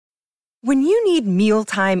When you need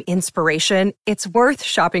mealtime inspiration, it's worth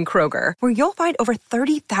shopping Kroger, where you'll find over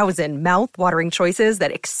 30,000 mouth-watering choices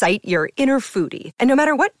that excite your inner foodie. And no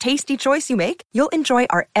matter what tasty choice you make, you'll enjoy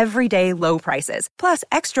our everyday low prices, plus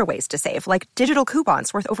extra ways to save, like digital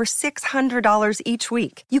coupons worth over $600 each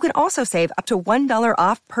week. You can also save up to $1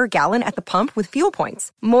 off per gallon at the pump with fuel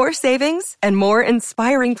points. More savings and more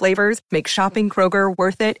inspiring flavors make shopping Kroger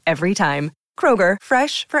worth it every time. Kroger,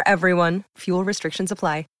 fresh for everyone. Fuel restrictions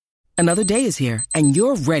apply. Another day is here, and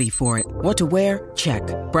you're ready for it. What to wear? Check.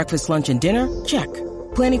 Breakfast, lunch, and dinner? Check.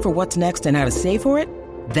 Planning for what's next and how to save for it?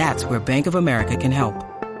 That's where Bank of America can help.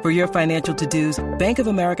 For your financial to-dos, Bank of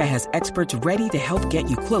America has experts ready to help get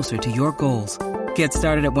you closer to your goals. Get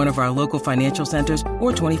started at one of our local financial centers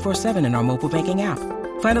or 24/7 in our mobile banking app.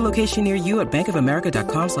 Find a location near you at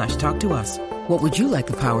bankofamerica.com/talktous. What would you like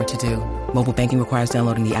the power to do? Mobile banking requires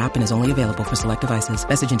downloading the app and is only available for select devices.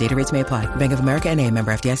 Message and data rates may apply. Bank of America N.A.,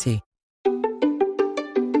 member FDIC.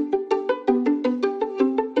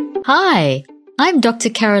 Hi, I'm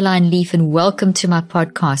Dr. Caroline Leaf, and welcome to my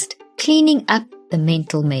podcast, Cleaning Up the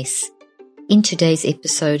Mental Mess. In today's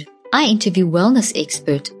episode, I interview wellness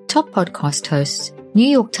expert, top podcast host, New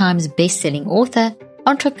York Times bestselling author,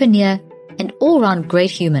 entrepreneur, and all-round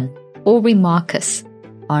great human, Aubrey Marcus,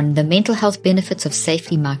 on the mental health benefits of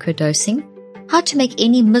safely microdosing, how to make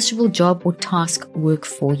any miserable job or task work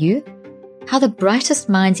for you, how the brightest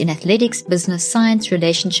minds in athletics, business, science,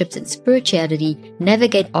 relationships, and spirituality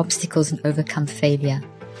navigate obstacles and overcome failure,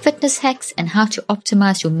 fitness hacks, and how to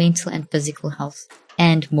optimize your mental and physical health,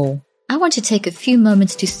 and more. I want to take a few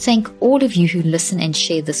moments to thank all of you who listen and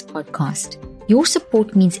share this podcast. Your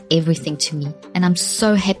support means everything to me, and I'm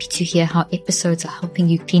so happy to hear how episodes are helping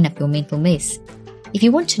you clean up your mental mess. If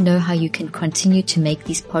you want to know how you can continue to make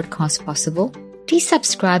these podcasts possible, please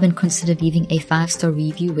subscribe and consider leaving a 5-star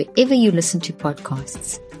review wherever you listen to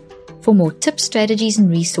podcasts. For more tips, strategies, and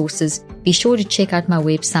resources, be sure to check out my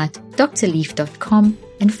website, drleaf.com,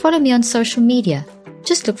 and follow me on social media.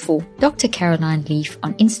 Just look for Dr. Caroline Leaf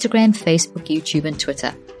on Instagram, Facebook, YouTube, and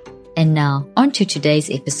Twitter. And now, on to today's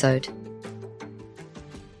episode.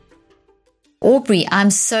 Aubrey,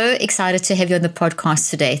 I'm so excited to have you on the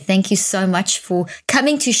podcast today. Thank you so much for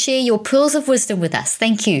coming to share your pearls of wisdom with us.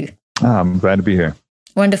 Thank you. I'm glad to be here.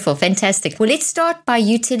 Wonderful. Fantastic. Well, let's start by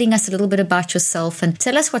you telling us a little bit about yourself and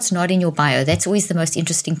tell us what's not in your bio. That's always the most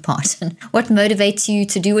interesting part. And what motivates you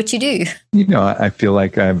to do what you do? You know, I feel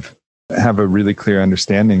like I have a really clear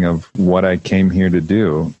understanding of what I came here to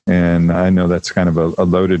do. And I know that's kind of a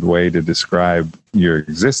loaded way to describe your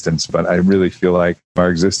existence, but I really feel like our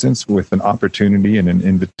existence with an opportunity and an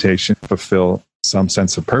invitation to fulfill some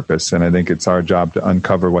sense of purpose. And I think it's our job to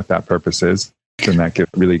uncover what that purpose is. And that gives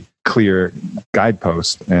really clear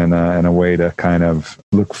guidepost and a way to kind of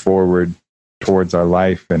look forward towards our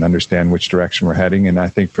life and understand which direction we're heading. And I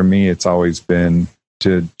think for me, it's always been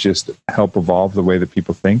to just help evolve the way that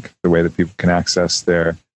people think, the way that people can access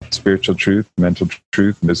their spiritual truth, mental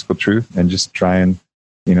truth, physical truth, and just try and,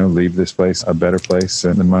 leave this place a better place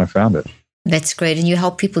than when I found it. That's great. And you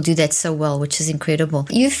help people do that so well, which is incredible.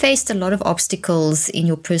 You faced a lot of obstacles in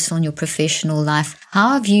your personal and your professional life.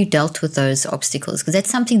 How have you dealt with those obstacles? Because that's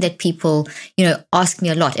something that people, ask me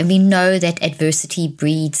a lot. And we know that adversity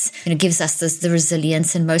breeds, gives us the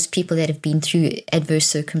resilience. And most people that have been through adverse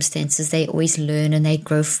circumstances, they always learn and they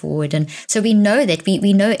grow forward. And so we know that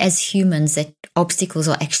we know as humans that obstacles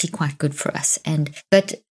are actually quite good for us.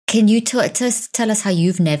 But can you tell us how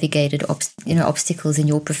you've navigated obstacles in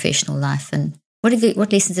your professional life, and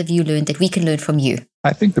what lessons have you learned that we can learn from you?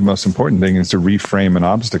 I think the most important thing is to reframe an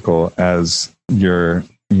obstacle as your,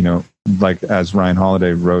 like as Ryan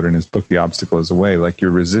Holiday wrote in his book, The Obstacle is a Way, like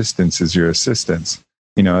your resistance is your assistance.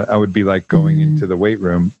 I would be like going into the weight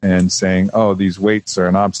room and saying, oh, these weights are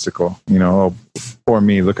an obstacle. Oh, poor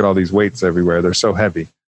me, look at all these weights everywhere. They're so heavy.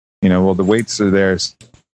 Well, the weights are there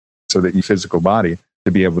so that your physical body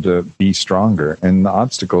to be able to be stronger. And the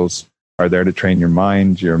obstacles are there to train your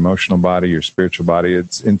mind, your emotional body, your spiritual body.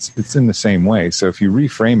 It's in the same way. So if you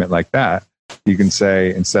reframe it like that, you can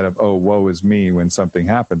say, instead of, oh, woe is me when something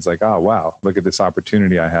happens, like, oh, wow, look at this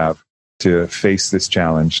opportunity I have to face this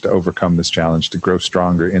challenge, to overcome this challenge, to grow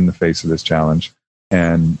stronger in the face of this challenge,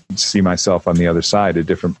 and see myself on the other side, a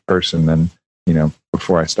different person than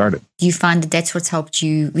before I started. Do you find that that's what's helped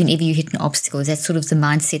you whenever you hit an obstacle? Is that sort of the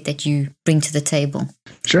mindset that you bring to the table?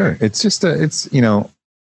 Sure. It's just,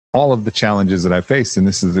 all of the challenges that I faced, and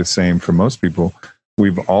this is the same for most people,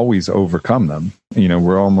 we've always overcome them. We're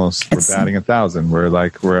batting 1,000. We're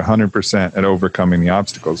 100% at overcoming the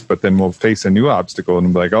obstacles, but then we'll face a new obstacle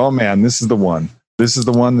and be like, oh man, this is the one. This is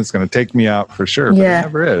the one that's going to take me out for sure. But it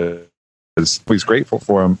never is. Always grateful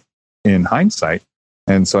for them. in hindsight.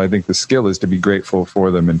 And so I think the skill is to be grateful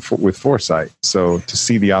for them and with foresight. So to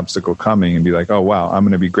see the obstacle coming and be like, oh, wow, I'm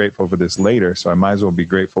going to be grateful for this later. So I might as well be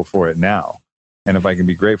grateful for it now. And if I can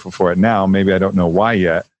be grateful for it now, maybe I don't know why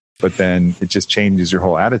yet, but then it just changes your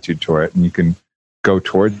whole attitude toward it. And you can go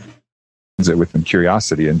towards it with some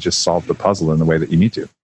curiosity and just solve the puzzle in the way that you need to.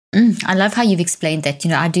 I love how you've explained that.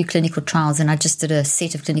 I do clinical trials, and I just did a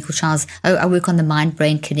set of clinical trials. I work on the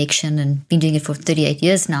mind-brain connection and been doing it for 38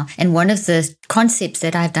 years now. And one of the concepts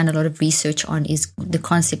that I've done a lot of research on is the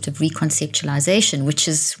concept of reconceptualization, which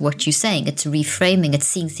is what you're saying. It's reframing. It's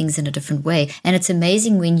seeing things in a different way. And it's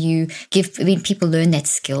amazing when people learn that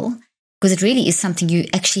skill, because it really is something you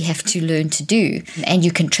actually have to learn to do. And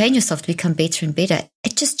you can train yourself to become better and better.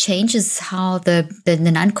 It just changes how the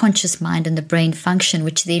unconscious mind and the brain function,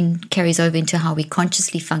 which then carries over into how we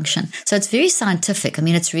consciously function. So it's very scientific. I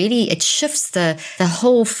mean, it shifts the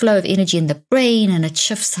whole flow of energy in the brain, and it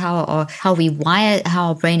shifts how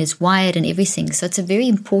our brain is wired and everything. So it's a very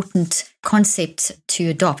important concept to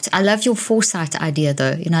adopt. I love your foresight idea,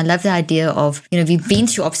 though. I love the idea of, we've been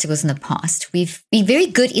through obstacles in the past. We've been very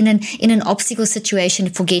good in an obstacle situation,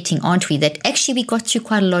 forgetting, aren't we, that actually we got through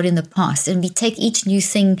quite a lot in the past, and we take each new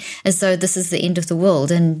thing as though this is the end of the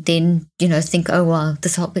world, and then think, oh well,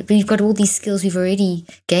 we've got all these skills we've already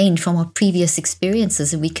gained from our previous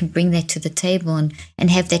experiences, and we can bring that to the table and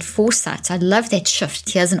have that foresight. I love that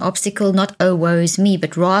shift. Here's an obstacle, not oh woe is me,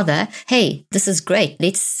 but rather, hey, this is great.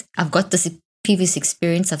 I've got this previous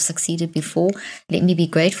experience, I've succeeded before. Let me be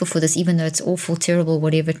grateful for this, even though it's awful, terrible,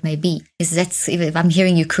 whatever it may be. If I'm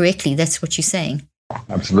hearing you correctly, that's what you're saying.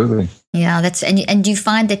 Absolutely. Yeah, and do you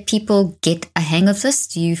find that people get a hang of this?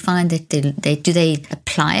 Do you find that they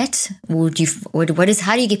apply it, or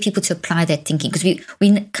how do you get people to apply that thinking? Because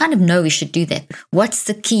we kind of know we should do that. What's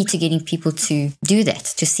the key to getting people to do that,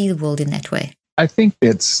 to see the world in that way? I think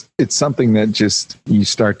it's something that just you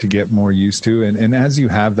start to get more used to. And as you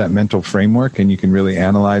have that mental framework and you can really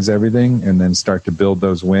analyze everything and then start to build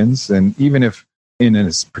those wins. And even if in a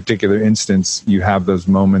particular instance, you have those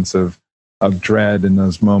moments of dread and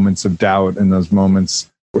those moments of doubt and those moments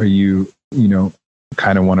where you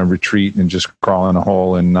kind of want to retreat and just crawl in a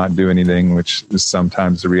hole and not do anything, which is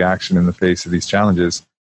sometimes the reaction in the face of these challenges.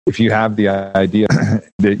 If you have the idea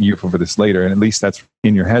that you're for this later, and at least that's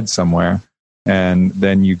in your head somewhere, and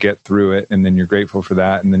then you get through it, and then you're grateful for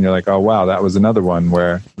that, and then you're like, oh wow, that was another one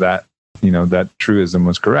where that truism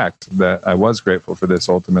was correct, that I was grateful for this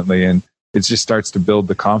ultimately, and it just starts to build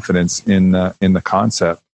the confidence in the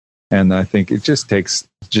concept. And I think it just takes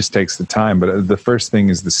the time. But the first thing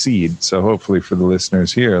is the seed. So hopefully for the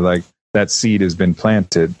listeners here, like, that seed has been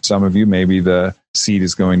planted. Some of you, maybe the seed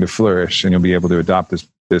is going to flourish and you'll be able to adopt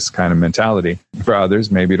this kind of mentality. For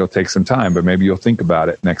others, maybe it'll take some time, but maybe you'll think about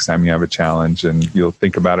it next time you have a challenge, and you'll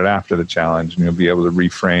think about it after the challenge, and you'll be able to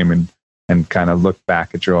reframe and kind of look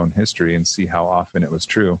back at your own history and see how often it was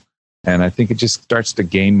true. And I think it just starts to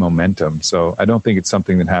gain momentum. So I don't think it's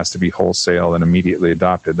something that has to be wholesale and immediately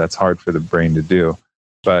adopted. That's hard for the brain to do.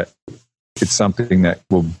 But it's something that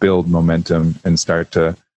will build momentum and start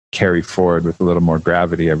to carry forward with a little more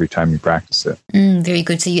gravity every time you practice it. Very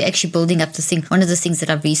good. So you're actually building up the thing. One of the things that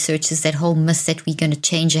I've researched is that whole myth that we're going to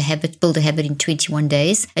change a habit, build a habit in 21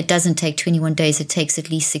 days. It doesn't take 21 days. It takes at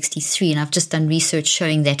least 63. And I've just done research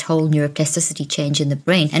showing that whole neuroplasticity change in the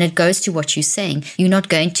brain. And it goes to what you're saying. You're not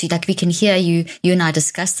going to, like, we can hear you and I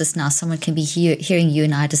discuss this now. Someone can be hearing you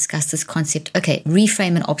and I discuss this concept. Okay,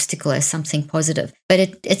 reframe an obstacle as something positive.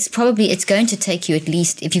 But it's going to take you, at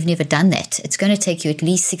least, if you've never done that, it's going to take you at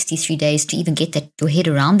least 63 days to even get your head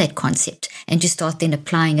around that concept, and to start then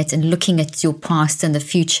applying it and looking at your past and the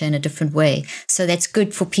future in a different way. So that's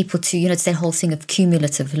good for people to, it's that whole thing of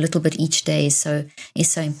cumulative, a little bit each day is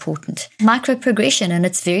so important. Micro progression, and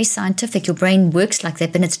it's very scientific. Your brain works like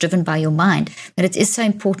that, but it's driven by your mind. But it is so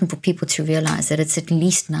important for people to realize that it's at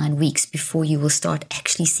least 9 weeks before you will start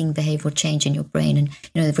actually seeing behavioral change in your brain. And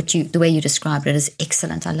the way you described it is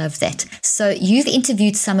excellent. I love that. So you've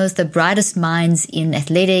interviewed some of the brightest minds in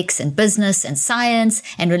athletics and business and science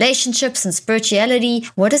and relationships and spirituality.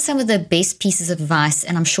 What are some of the best pieces of advice?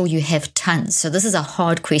 And I'm sure you have tons. So this is a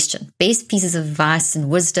hard question. Best pieces of advice and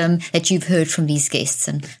wisdom that you've heard from these guests.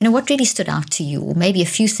 And what really stood out to you, or maybe a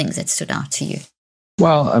few things that stood out to you?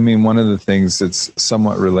 Well, I mean, one of the things that's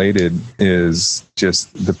somewhat related is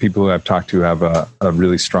just the people who I've talked to have a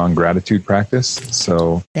really strong gratitude practice.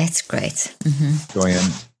 So that's great. Joanne,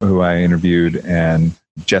 who I interviewed, and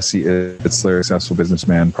Jesse Itzler, successful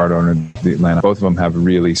businessman, part owner of the Atlanta. Both of them have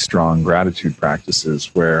really strong gratitude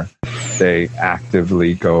practices where they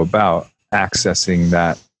actively go about accessing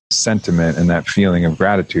that sentiment and that feeling of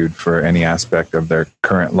gratitude for any aspect of their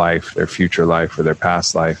current life, their future life, or their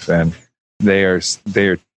past life. And they are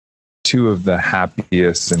two of the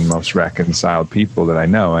happiest and most reconciled people that I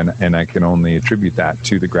know. And I can only attribute that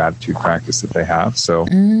to the gratitude practice that they have. So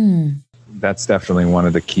that's definitely one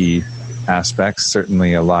of the key aspects.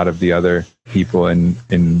 Certainly a lot of the other people in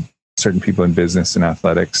certain people in business and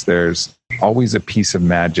athletics, there's always a piece of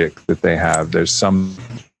magic that they have. There's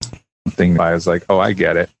something I was like, oh, I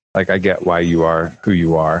get it. Like, I get why you are who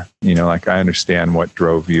you are. You know, like, I understand what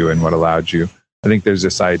drove you and what allowed you. I think there's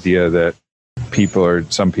this idea that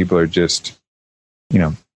some people are just, you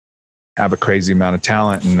know, have a crazy amount of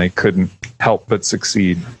talent and they couldn't help but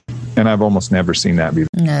succeed. And I've almost never seen that be.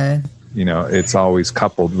 No. You know, it's always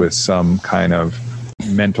coupled with some kind of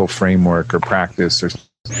mental framework or practice or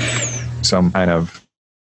some kind of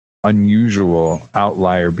unusual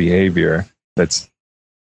outlier behavior that's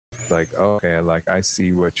like, okay, like, I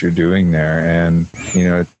see what you're doing there. And, you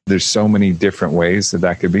know, there's so many different ways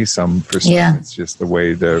that could be. For some, it's just the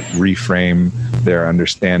way to reframe their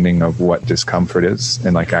understanding of what discomfort is,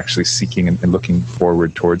 and like actually seeking and looking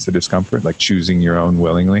forward towards the discomfort, like choosing your own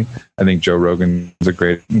willingly. I think Joe Rogan is a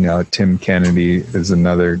great, you know, Tim Kennedy is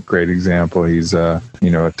another great example. He's a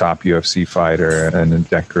top UFC fighter and a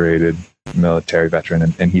decorated military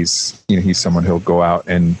veteran. And he's someone who'll go out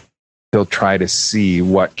and he'll try to see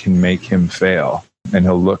what can make him fail, and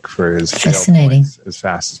he'll look for his fail points as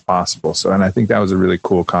fast as possible. So, and I think that was a really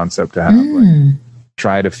cool concept to have. Like,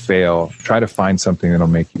 try to fail, try to find something that'll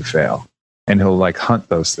make you fail, and he'll like hunt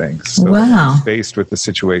those things. So wow. He's faced with the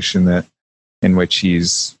situation in which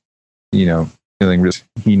he's, you know, feeling really,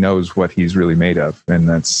 he knows what he's really made of. And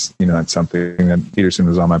that's something that Peterson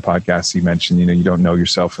was on my podcast. He mentioned, you know, you don't know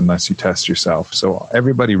yourself unless you test yourself. So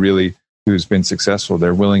everybody really who's been successful,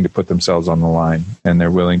 they're willing to put themselves on the line, and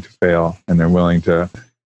they're willing to fail, and they're willing to,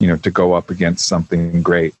 you know, to go up against something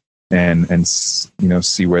great and you know,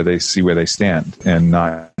 see where they stand, and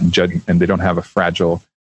not judge. And they don't have a fragile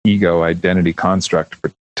ego identity construct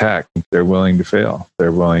to protect. They're willing to fail.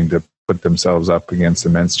 They're willing to put themselves up against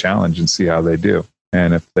immense challenge and see how they do.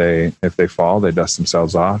 And if they fall, they dust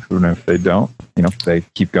themselves off. And if they don't, you know, they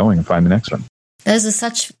keep going and find the next one. Those are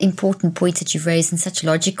such important points that you've raised, and such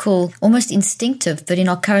logical, almost instinctive, but in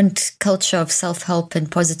our current culture of self-help and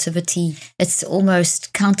positivity, it's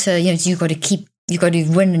almost counter, you know, you got to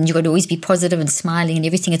win, and you got to always be positive and smiling and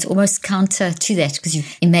everything. It's almost counter to that, because you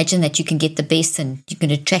imagine that you can get the best and you can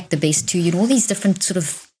attract the best to you, and all these different sort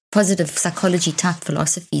of positive psychology type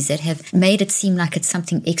philosophies that have made it seem like it's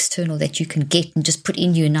something external that you can get and just put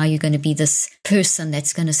in you, and now you're going to be this person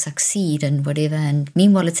that's going to succeed and whatever. And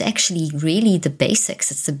meanwhile, it's actually really the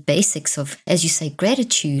basics. It's the basics of, as you say,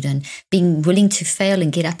 gratitude and being willing to fail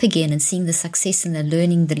and get up again, and seeing the success and the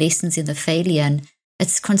learning, the lessons in the failure. And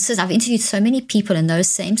it's consistent. I've interviewed so many people, and those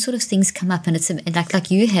same sort of things come up, and it's like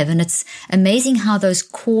you have, and it's amazing how those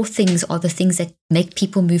core things are the things that make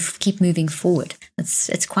people keep moving forward.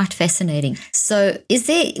 It's quite fascinating. So,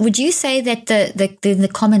 would you say that the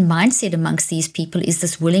common mindset amongst these people is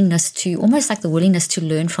this willingness to, almost like the willingness to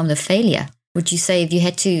learn from the failure? Would you say, if you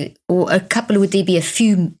had to, or a couple, would there be a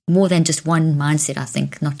few more than just one mindset? I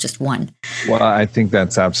think not just one. Well, I think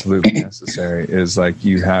that's absolutely necessary. Is like,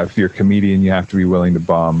 if you're a comedian, you have to be willing to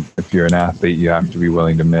bomb. If you're an athlete, you have to be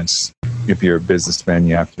willing to miss. If you're a businessman,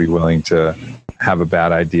 you have to be willing to have a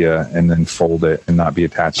bad idea and then fold it and not be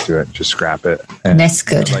attached to it, just scrap it. And that's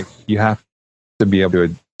good. Like, you have to be able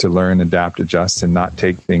to learn, adapt, adjust, and not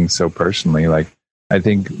take things so personally. Like, I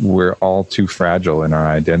think we're all too fragile in our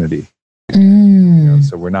identity. You know,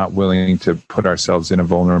 so we're not willing to put ourselves in a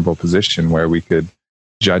vulnerable position where we could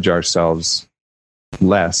judge ourselves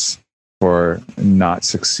less for not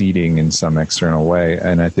succeeding in some external way.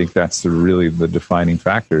 And I think that's really the defining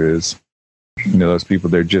factor is, you know, those people,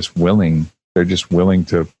 they're just willing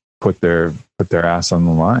to put their ass on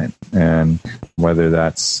the line. And whether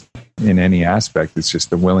that's in any aspect, it's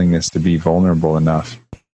just the willingness to be vulnerable enough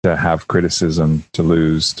to have criticism, to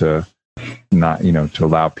lose, to not, you know, to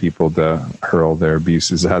allow people to hurl their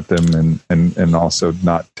abuses at them, and also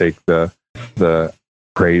not take the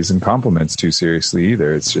praise and compliments too seriously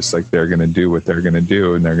either. It's just like, they're going to do what they're going to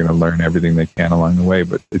do, and they're going to learn everything they can along the way.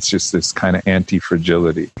 But it's just this kind of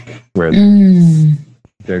anti-fragility where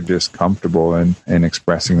they're just comfortable in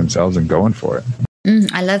expressing themselves and going for it.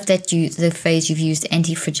 I love that the phrase you've used,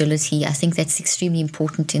 anti-fragility. I think that's extremely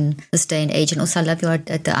important in this day and age. And also I love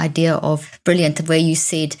the idea of, brilliant, the way you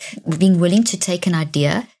said, being willing to take an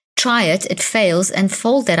idea, try it, it fails, and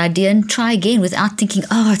fold that idea and try again without thinking,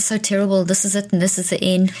 oh, it's so terrible, this is it and this is the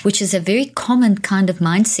end, which is a very common kind of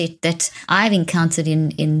mindset that I've encountered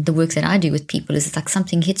in the work that I do with people. Is it's like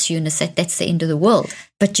something hits you and it's that's the end of the world.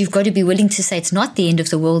 But you've got to be willing to say it's not the end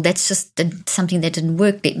of the world. That's just something that didn't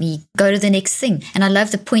work. Let me go to the next thing. And I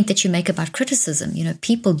love the point that you make about criticism. You know,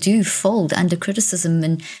 people do fold under criticism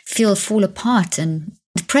and fall apart. And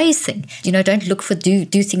the praise thing, you know, don't look for do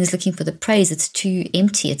things looking for the praise. It's too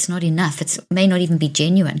empty. It's not enough. It may not even be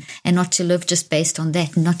genuine, and not to live just based on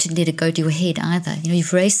that, and not to let it go to your head either. You know,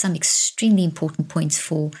 you've raised some extremely important points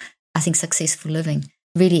for, I think, successful living.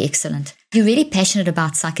 Really excellent. You're really passionate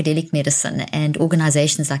about psychedelic medicine and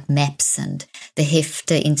organizations like MAPS and the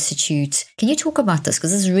Hefter Institute. Can you talk about this?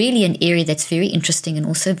 Because this is really an area that's very interesting and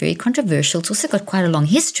also very controversial. It's also got quite a long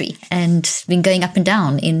history and been going up and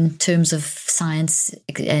down in terms of science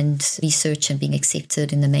and research and being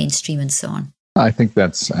accepted in the mainstream and so on. I think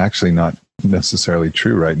that's actually not necessarily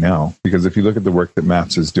true right now, because if you look at the work that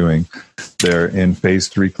MAPS is doing, they're in phase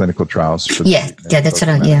 3 clinical trials for that's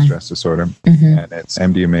what stress disorder, and it's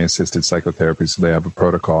MDMA assisted psychotherapy. So they have a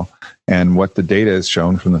protocol, and what the data has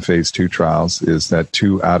shown from the phase 2 trials is that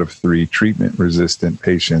 2 out of 3 treatment resistant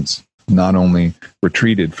patients not only were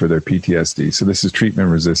treated for their PTSD, so this is treatment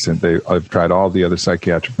resistant. I've tried all the other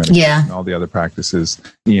psychiatric medication, all the other practices,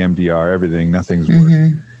 EMDR, everything, nothing's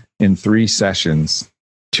working. In 3 sessions,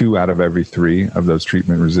 2 out of every 3 of those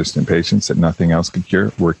treatment-resistant patients that nothing else could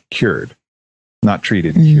cure were cured, not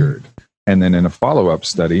treated, cured. And then in a follow-up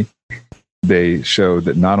study, they showed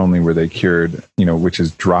that not only were they cured, you know, which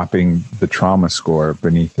is dropping the trauma score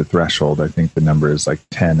beneath the threshold. I think the number is like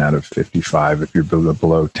 10 out of 55. If you're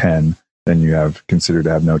below 10, then you have considered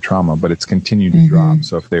to have no trauma, but it's continued to drop.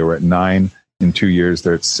 So if they were at 9, in 2 years,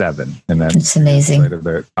 they're at 7. And that's amazing.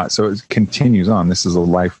 So it continues on. This is a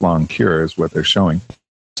lifelong cure is what they're showing.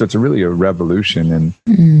 So it's really a revolution in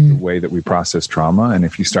the way that we process trauma. And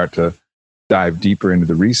if you start to dive deeper into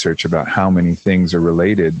the research about how many things are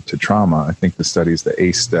related to trauma, I think the study is the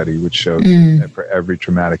ACE study, which showed that for every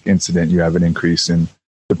traumatic incident, you have an increase in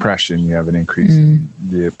depression, you have an increase in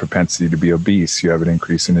the propensity to be obese, you have an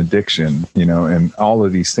increase in addiction, you know, and all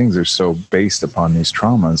of these things are so based upon these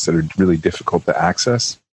traumas that are really difficult to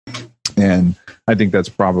access. And I think that's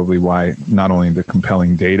probably why not only the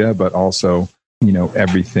compelling data, but also, you know,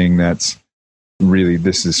 everything that's really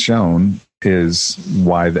this is shown is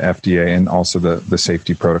why the FDA and also the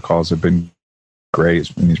safety protocols have been great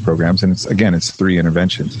in these programs. And it's 3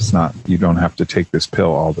 interventions. It's not, you don't have to take this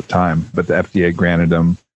pill all the time, but the FDA granted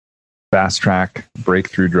them fast track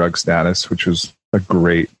breakthrough drug status, which was a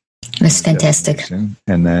great. That's fantastic.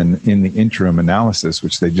 And then in the interim analysis,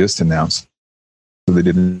 which they just announced, so they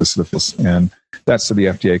didn't list the pills, and that's so the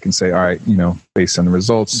FDA can say, all right, you know, based on the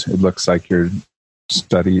results, it looks like your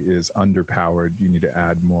study is underpowered. You need to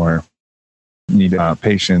add more,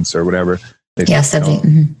 patients or whatever. They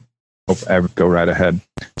go right ahead.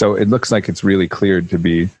 So it looks like it's really cleared to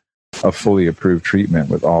be a fully approved treatment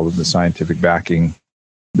with all of the scientific backing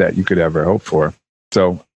that you could ever hope for.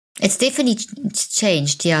 So it's definitely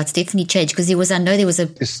changed. Yeah, it's definitely changed because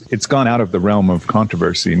it's gone out of the realm of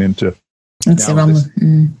controversy and into the realm.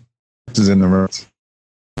 This is in the realm.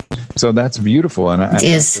 So that's beautiful, and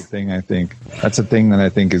that's the thing. That's a thing that I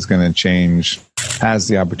think is going to change, has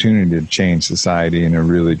the opportunity to change society in a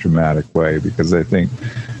really dramatic way, because I think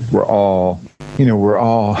we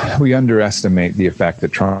underestimate the effect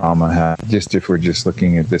that trauma has, just if we're just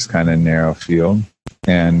looking at this kind of narrow field.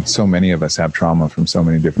 And so many of us have trauma from so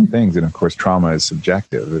many different things. And of course, trauma is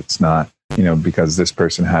subjective. It's not, because this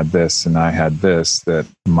person had this and I had this, that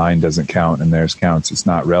mine doesn't count and theirs counts. It's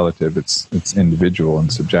not relative. It's individual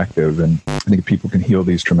and subjective. And I think if people can heal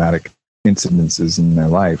these traumatic incidences in their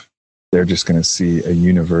life, they're just going to see a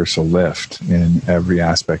universal lift in every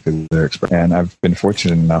aspect of their experience. And I've been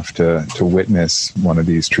fortunate enough to witness one of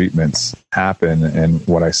these treatments happen. And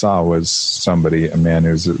what I saw was a man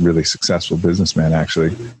who's a really successful businessman,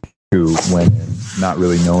 actually, who went in not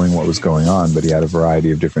really knowing what was going on, but he had a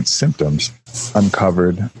variety of different symptoms,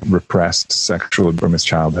 uncovered, repressed sexual from his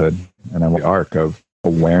childhood, and an arc of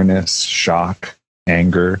awareness, shock,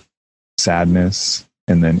 anger, sadness,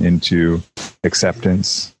 and then into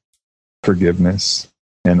acceptance, forgiveness,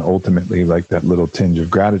 and ultimately like that little tinge of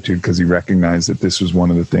gratitude, because he recognized that this was one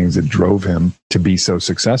of the things that drove him to be so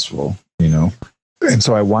successful, And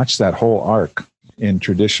so I watched that whole arc. In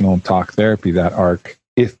traditional talk therapy, that arc,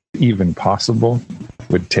 if even possible,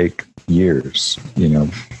 would take years,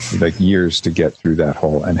 like years to get through that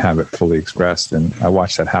whole and have it fully expressed. And I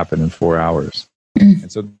watched that happen in 4 hours.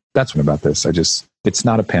 And so that's what about this. It's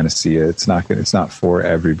not a panacea. It's not for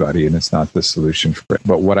everybody, and it's not the solution for it.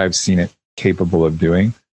 But what I've seen it capable of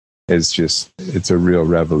doing is it's a real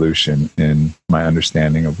revolution in my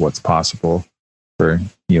understanding of what's possible for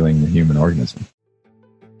healing the human organism.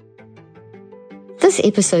 This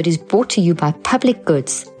episode is brought to you by Public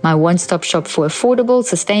Goods, my one-stop shop for affordable,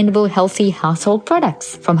 sustainable, healthy household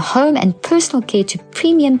products. From home and personal care to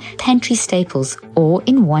premium pantry staples, all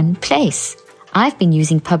in one place. I've been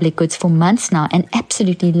using Public Goods for months now and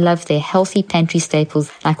absolutely love their healthy pantry staples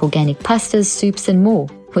like organic pastas, soups, and more.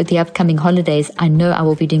 With the upcoming holidays, I know I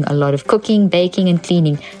will be doing a lot of cooking, baking, and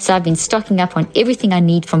cleaning, so I've been stocking up on everything I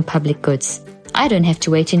need from Public Goods. I don't have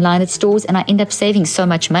to wait in line at stores, and I end up saving so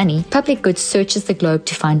much money. Public Goods searches the globe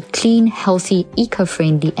to find clean, healthy,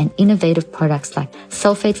 eco-friendly, and innovative products like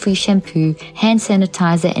sulfate-free shampoo, hand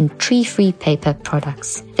sanitizer, and tree-free paper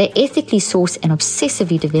products. They ethically source and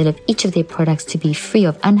obsessively develop each of their products to be free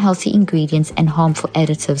of unhealthy ingredients and harmful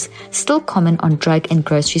additives, still common on drug and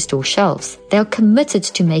grocery store shelves. They are committed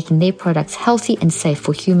to making their products healthy and safe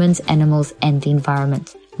for humans, animals, and the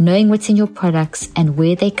environment. Knowing what's in your products and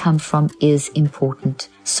where they come from is important.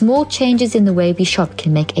 Small changes in the way we shop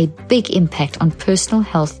can make a big impact on personal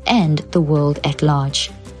health and the world at large.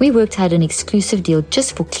 We worked out an exclusive deal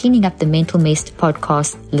just for Cleaning Up the Mental Mess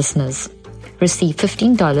podcast listeners. Receive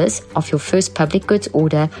 $15 off your first Public Goods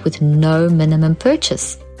order with no minimum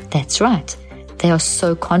purchase. That's right. They are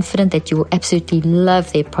so confident that you will absolutely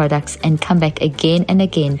love their products and come back again and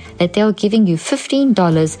again that they are giving you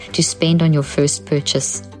 $15 to spend on your first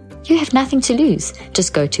purchase. You have nothing to lose.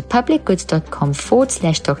 Just go to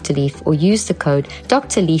publicgoods.com/Dr. Leaf or use the code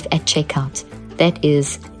Dr. Leaf at checkout. That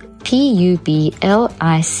is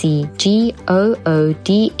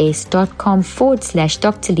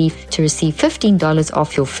publicgoods.com/Dr. Leaf to receive $15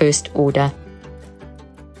 off your first order.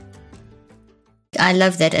 I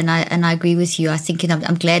love that, and I agree with you. I think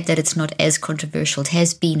I'm glad that it's not as controversial. It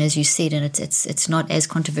has been, as you said, and it's not as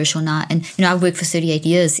controversial now. And I've worked for 38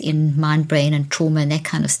 years in mind, brain, and trauma and that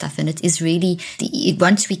kind of stuff. And it is really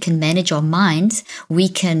once we can manage our minds, we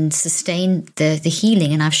can sustain the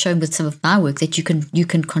healing. And I've shown with some of my work that you can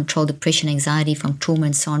control depression, anxiety from trauma,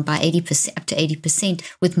 and so on by 80% up to 80%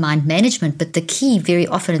 with mind management. But the key, very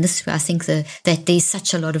often, and this is where I think that there's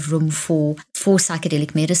such a lot of room for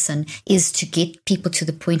psychedelic medicine, is to get people to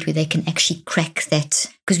the point where they can actually crack that,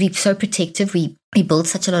 because we're so protective. We build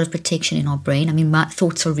such a lot of protection in our brain. I mean, my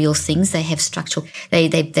thoughts are real things. They have structural, they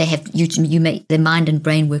have, you make the mind and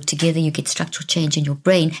brain work together. You get structural change in your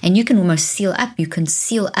brain, and you can almost seal up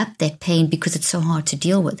that pain because it's so hard to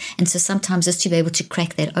deal with. And so sometimes just to be able to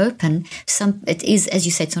crack that open, it is, as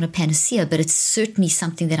you say, it's not a panacea, but it's certainly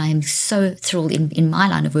something that I am so thrilled in my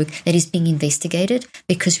line of work that is being investigated,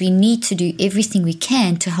 because we need to do everything we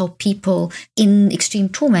can to help people in extreme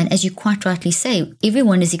trauma. And as you quite rightly say,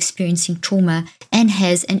 everyone is experiencing trauma and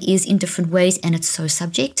has and is in different ways, and it's so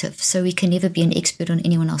subjective. So we can never be an expert on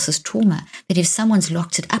anyone else's trauma. But if someone's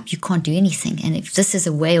locked it up, you can't do anything. And if this is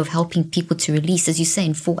a way of helping people to release, as you say,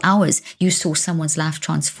 in 4 hours, you saw someone's life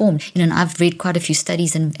transform. And I've read quite a few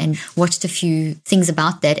studies and watched a few things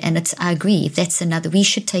about that. And I agree, if that's we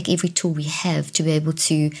should take every tool we have to be able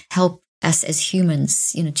to help us as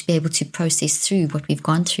humans, to be able to process through what we've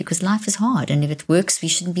gone through, because life is hard, and if it works, we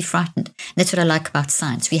shouldn't be frightened. And that's what I like about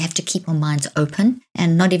science. We have to keep our minds open,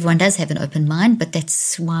 and not everyone does have an open mind, but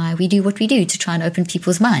that's why we do what we do, to try and open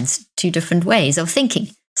people's minds to different ways of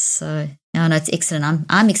thinking. So, no, it's excellent.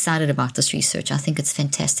 I'm excited about this research. I think it's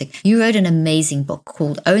fantastic. You wrote an amazing book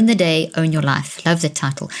called Own the Day, Own Your Life. Love the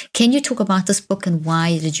title. Can you talk about this book and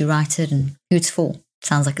why did you write it and who it's for?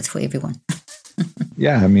 Sounds like it's for everyone.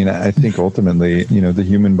 Yeah, I mean, I think ultimately, the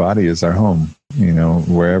human body is our home.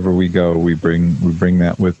 Wherever we go, we bring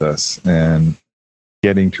that with us, and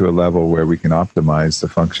getting to a level where we can optimize the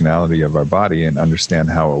functionality of our body and understand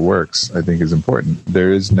how it works, I think is important.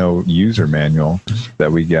 There is no user manual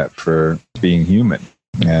that we get for being human.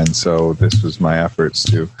 And so this was my efforts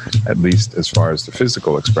to, at least as far as the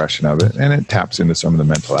physical expression of it, and it taps into some of the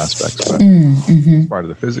mental aspects, but as part of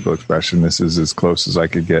the physical expression, this is as close as I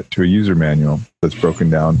could get to a user manual that's broken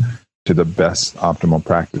down to the best optimal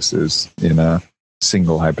practices in a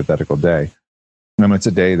single hypothetical day. And it's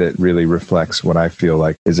a day that really reflects what I feel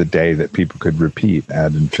like is a day that people could repeat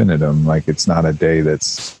ad infinitum. Like, it's not a day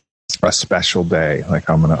that's a special day. Like,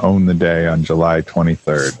 I'm going to own the day on July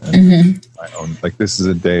 23rd. And this is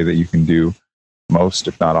a day that you can do most,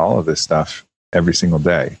 if not all of this stuff every single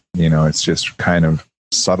day. It's just kind of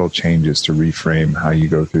subtle changes to reframe how you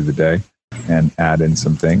go through the day and add in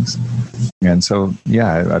some things. And so,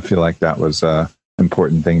 yeah, I feel like that was an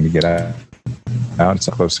important thing to get out. It's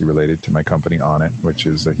closely related to my company Onnit, which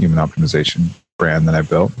is a human optimization brand that I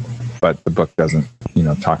built. But the book doesn't,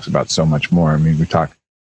 talks about so much more. I mean, we talk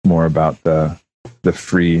more about the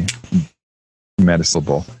free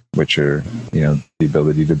medicine, which are, the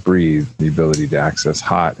ability to breathe, the ability to access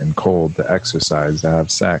hot and cold, to exercise, to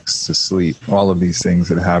have sex, to sleep, all of these things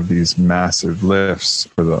that have these massive lifts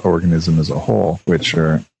for the organism as a whole, which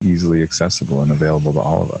are easily accessible and available to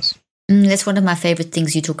all of us. That's one of my favorite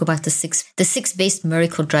things. You talk about the six best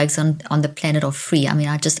miracle drugs on the planet are free. I mean,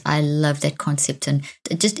 I love that concept. And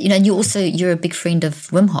just, you're a big friend of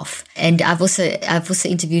Wim Hof. And I've also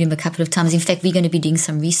interviewed him a couple of times. In fact, we're going to be doing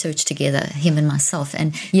some research together, him and myself.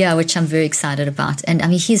 And yeah, which I'm very excited about. And I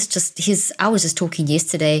mean, I was just talking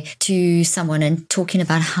yesterday to someone and talking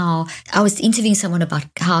about how I was interviewing someone about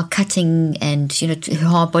how cutting and,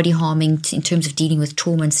 body harming in terms of dealing with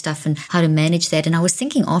trauma and stuff and how to manage that. And I was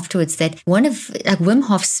thinking afterwards that one of Wim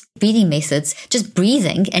Hof's breathing methods, just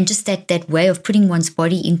breathing and just that way of putting one's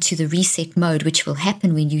body into the reset mode, which will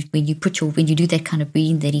happen when you do that kind of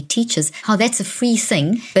breathing that he teaches, how that's a free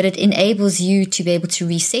thing, but it enables you to be able to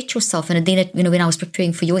reset yourself. And then, when I was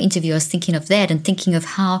preparing for your interview, I was thinking of that and thinking of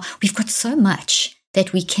how we've got so much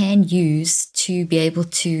that we can use to be able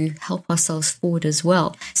to help ourselves forward as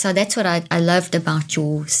well. So that's what I loved about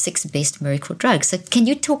your 6 best miracle drugs. So can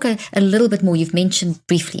you talk a little bit more? You've mentioned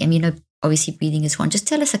briefly, obviously breathing is one. Just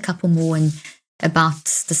tell us a couple more about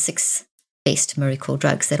the 6 best miracle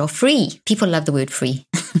drugs that are free. People love the word free.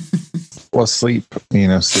 Well, sleep,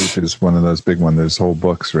 sleep is one of those big ones. There's whole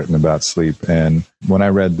books written about sleep. And when I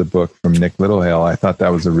read the book from Nick Littlehale, I thought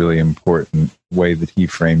that was a really important way that he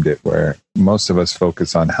framed it, where most of us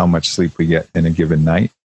focus on how much sleep we get in a given night.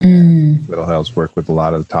 Littlehale's worked with a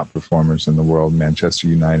lot of the top performers in the world. Manchester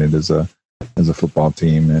United is a football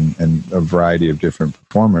team and a variety of different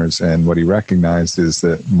performers. And what he recognized is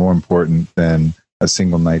that more important than a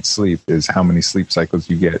single night's sleep is how many sleep cycles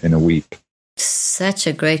you get in a week. Such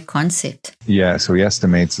a great concept. Yeah, so he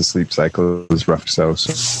estimates the sleep cycle is rough. So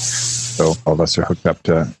all of us are hooked up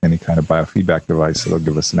to any kind of biofeedback device that'll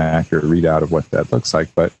give us an accurate readout of what that looks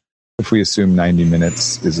like. But if we assume 90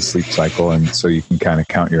 minutes is a sleep cycle, and so you can kind of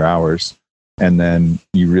count your hours, and then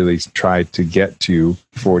you really try to get to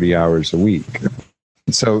 40 hours a week.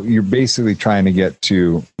 So you're basically trying to get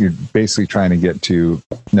to 30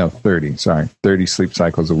 sleep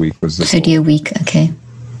cycles a week was the 30 a week. Okay.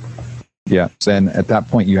 Yeah. Then at that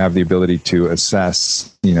point, you have the ability to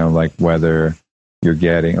assess, like whether you're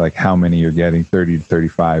getting, like how many you're getting, 30 to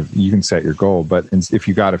 35. You can set your goal. But if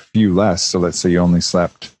you got a few less, so let's say you only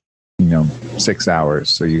slept, 6 hours.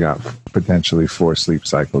 So you got potentially 4 sleep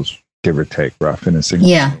cycles, give or take, rough in a single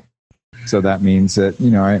night. So that means that,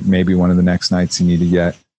 maybe one of the next nights you need to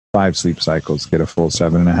get 5 sleep cycles, get a full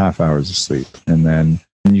 7.5 hours of sleep. And then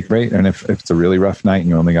and if it's a really rough night and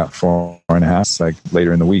you only got 4.5, like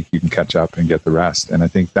later in the week, you can catch up and get the rest. And I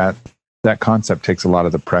think that concept takes a lot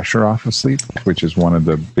of the pressure off of sleep, which is one of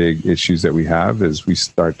the big issues that we have, is we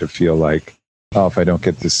start to feel like, oh, if I don't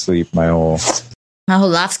get this sleep, my whole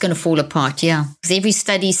life's going to fall apart. Yeah. Because every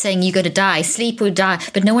study is saying you're going to die, sleep or die,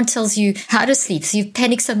 but no one tells you how to sleep. So you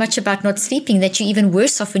panic so much about not sleeping that you're even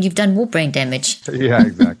worse off when you've done more brain damage. Yeah,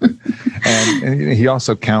 exactly. and he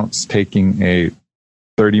also counts taking a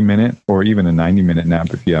 30-minute or even a 90-minute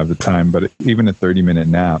nap if you have the time, but even a 30-minute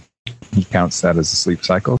nap, he counts that as a sleep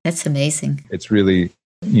cycle. That's amazing. It's really,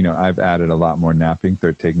 I've added a lot more napping,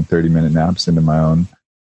 taking 30-minute naps into my own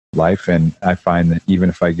life. And I find that even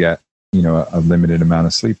if I get, a limited amount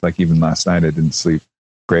of sleep, like even last night, I didn't sleep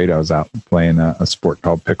great. I was out playing a sport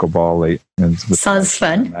called pickleball late. And sounds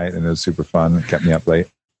fun. And it was super fun. It kept me up late.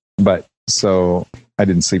 But so I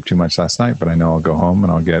didn't sleep too much last night, but I know I'll go home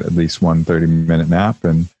and I'll get at least one 30-minute nap,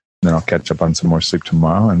 and then I'll catch up on some more sleep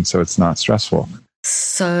tomorrow. And so it's not stressful.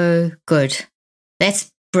 So good.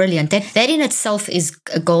 That's brilliant. That in itself is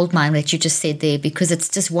a gold mine that you just said there, because it's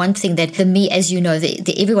just one thing that for me, as you know,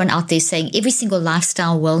 everyone out there is saying, every single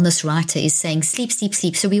lifestyle wellness writer is saying sleep, sleep,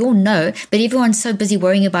 sleep. So we all know, but everyone's so busy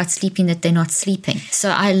worrying about sleeping that they're not sleeping. So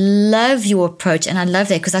I love your approach, and I love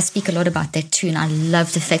that because I speak a lot about that too. And I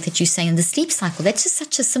love the fact that you're saying the sleep cycle, that's just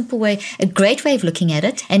such a simple way, a great way of looking at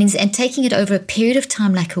it, and taking it over a period of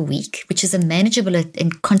time like a week, which is a manageable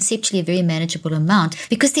and conceptually a very manageable amount,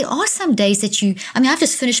 because there are some days that I've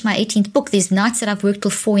just finished my 18th book. There's nights that I've worked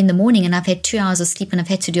till 4 a.m, and I've had 2 hours of sleep, and I've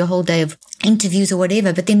had to do a whole day of interviews or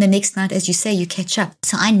whatever, but then the next night, as you say, you catch up.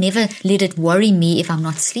 So I never let it worry me if I'm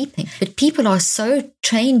not sleeping. But people are so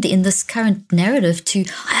trained in this current narrative to,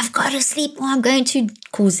 I've got to sleep or I'm going to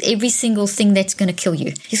cause every single thing that's going to kill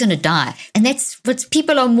you. He's going to die. And that's what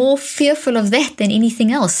people are more fearful of that than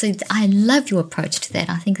anything else. So I love your approach to that.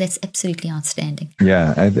 I think that's absolutely outstanding.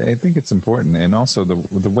 Yeah, I think it's important. And also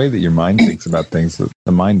the way that your mind thinks about things,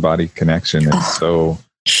 the mind-body connection is so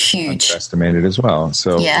huge, underestimated as well.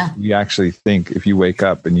 So you actually think, if you wake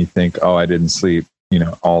up and you think, oh, I didn't sleep,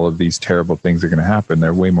 all of these terrible things are going to happen.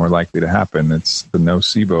 They're way more likely to happen. It's the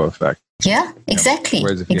nocebo effect. Yeah, exactly.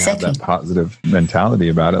 Whereas if you have that positive mentality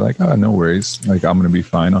about it, like, oh, no worries, like I'm going to be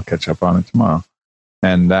fine. I'll catch up on it tomorrow.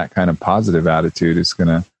 And that kind of positive attitude is going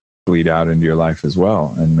to bleed out into your life as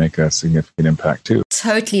well and make a significant impact too.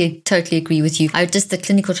 Totally agree with you. The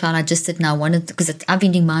clinical trial I just did now, because I've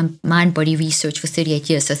been doing mind-body research for 38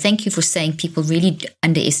 years. So thank you for saying people really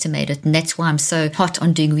underestimate it. And that's why I'm so hot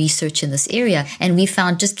on doing research in this area. And we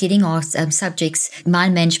found just getting our subjects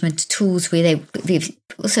mind management tools where we're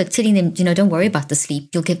also telling them, don't worry about the sleep.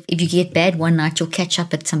 If you get bad one night, you'll catch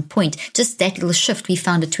up at some point. Just that little shift, we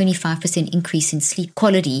found a 25% increase in sleep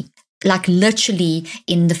quality, like literally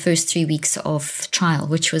in the first 3 weeks of trial,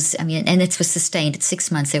 which was, and it was sustained at 6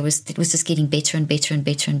 months. It was just getting better and better and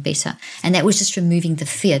better and better. And that was just removing the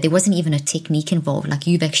fear. There wasn't even a technique involved. Like,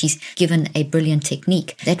 you've actually given a brilliant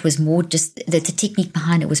technique. That was more just, the technique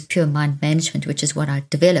behind it was pure mind management, which is what I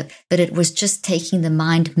developed. But it was just taking the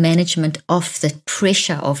mind management off the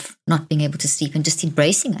pressure of not being able to sleep and just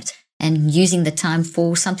embracing it and using the time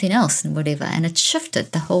for something else and whatever. And it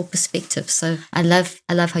shifted the whole perspective. So I love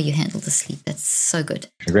how you handle the sleep. That's so good.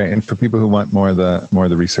 Great. And for people who want more of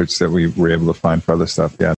the research that we were able to find for other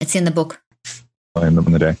stuff, it's in the book. In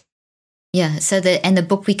the day. Yeah. So the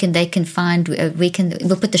book they can find. We'll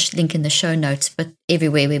put the link in the show notes, but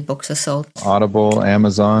everywhere where books are sold. Audible,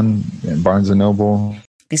 Amazon, Barnes and Noble.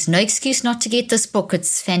 There's no excuse not to get this book.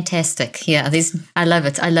 It's fantastic. Yeah, I love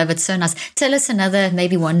it. I love it. So nice. Tell us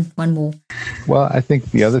maybe one more. Well, I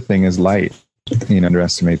think the other thing is light.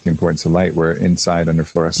 Underestimate the importance of light. We're inside under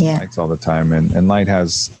fluorescent lights all the time. And light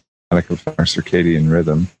has like a circadian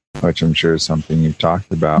rhythm, which I'm sure is something you've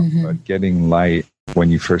talked about. Mm-hmm. But getting light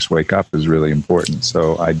when you first wake up is really important.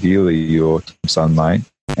 So ideally, you'll keep sunlight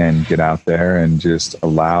and get out there and just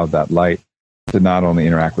allow that light to not only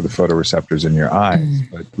interact with the photoreceptors in your eyes,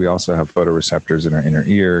 but we also have photoreceptors in our inner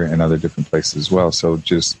ear and other different places as well. So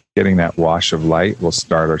just getting that wash of light will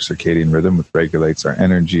start our circadian rhythm, which regulates our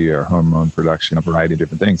energy, our hormone production, a variety of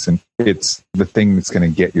different things. And it's the thing that's going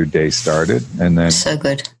to get your day started. And then, so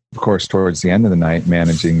good. Of course, towards the end of the night,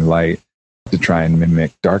 managing light to try and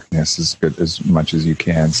mimic darkness as good as much as you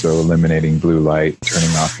can. So eliminating blue light,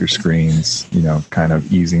 turning off your screens, kind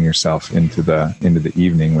of easing yourself into the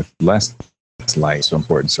evening with less light. So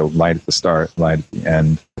important. So light at the start, light at the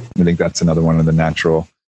end. I think that's another one of the natural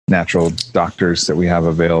doctors that we have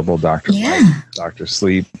available. Dr. Light, Dr.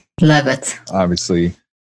 Sleep. Love it. Obviously,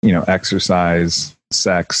 exercise,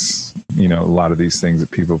 sex, a lot of these things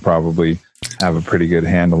that people probably have a pretty good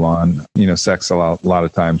handle on. Sex, a lot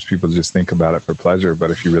of times people just think about it for pleasure,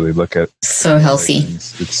 but if you really look at so healthy,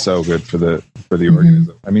 it's so good for the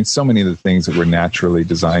organism. I mean, so many of the things that we're naturally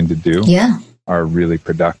designed to do are really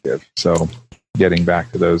productive. So getting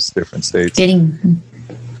back to those different states,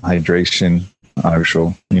 hydration,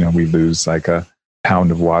 we lose like a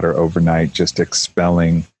pound of water overnight, just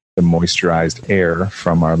expelling the moisturized air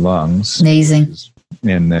from our lungs. Amazing.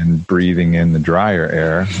 And then breathing in the drier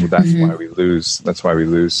air. That's why we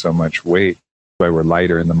lose so much weight. That's why we're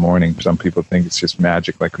lighter in the morning. Some people think it's just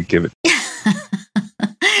magic, like we give it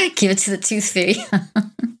to the tooth fairy.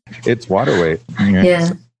 It's water weight.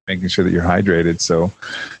 Yeah. Making sure that you're hydrated. So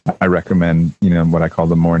I recommend, what I call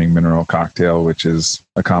the morning mineral cocktail, which is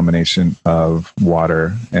a combination of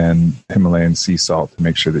water and Himalayan sea salt to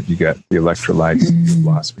make sure that you get the electrolytes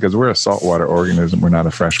lost, because we're a saltwater organism. We're not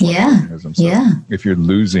a freshwater organism. So if you're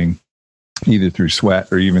losing either through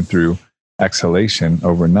sweat or even through exhalation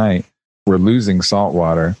overnight, we're losing salt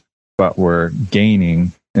water, but we're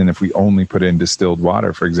gaining. And if we only put in distilled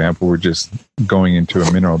water, for example, we're just going into a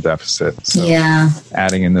mineral deficit. So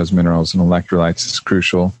adding in those minerals and electrolytes is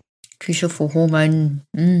crucial. Crucial for hormone,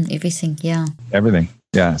 everything. Yeah. Everything.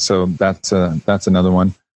 Yeah. So that's another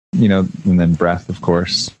one, and then breath, of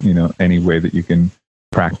course, any way that you can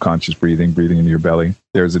practice conscious breathing into your belly.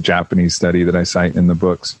 There's a Japanese study that I cite in the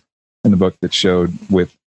book that showed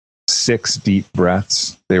with 6 deep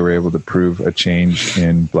breaths, they were able to prove a change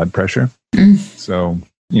in blood pressure. So,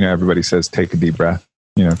 everybody says, take a deep breath,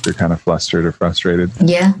 if you're kind of flustered or frustrated.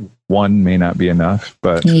 Yeah. 1 may not be enough,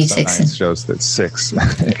 but science 6 shows that 6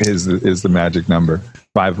 is the magic number.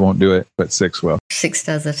 5 won't do it, but 6 will. 6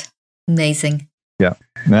 does it. Amazing. Yeah.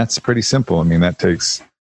 And that's pretty simple. I mean, that takes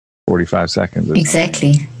 45 seconds.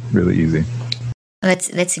 Exactly. Really easy.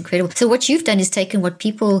 That's incredible. So what you've done is taken what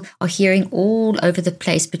people are hearing all over the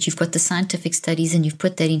place, but you've got the scientific studies and you've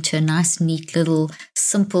put that into a nice, neat little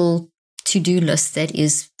simple to-do list that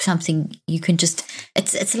is something you can just,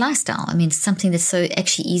 it's a lifestyle. I mean, it's something that's so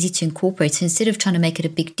actually easy to incorporate. So instead of trying to make it a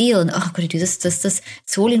big deal and, I've got to do this,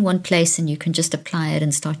 it's all in one place and you can just apply it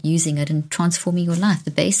and start using it and transforming your life,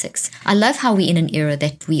 the basics. I love how we're in an era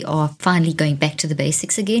that we are finally going back to the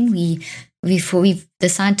basics again. The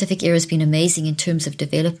scientific era has been amazing in terms of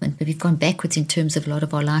development, but we've gone backwards in terms of a lot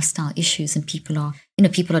of our lifestyle issues, and people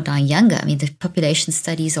are dying younger. I mean, the population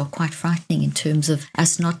studies are quite frightening in terms of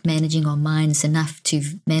us not managing our minds enough to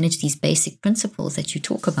manage these basic principles that you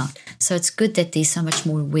talk about. So it's good that there's so much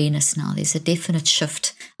more awareness now. There's a definite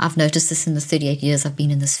shift. I've noticed this in the 38 years I've been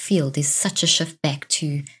in this field. There's such a shift back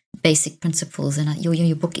to basic principles, and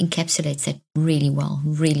your book encapsulates that really well,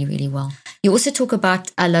 really, really well. You also talk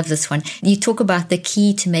about, I love this one, you talk about the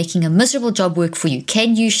key to making a miserable job work for you.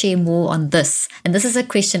 Can you share more on this? And this is a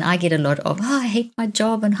question I get a lot of. I hate my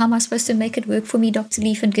job, and how am I supposed to make it work for me, Dr.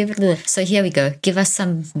 Leaf? And so here we go. Give us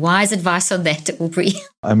some wise advice on that, Aubrey.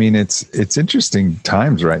 I mean, it's interesting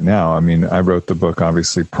times right now. I mean, I wrote the book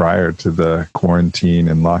obviously prior to the quarantine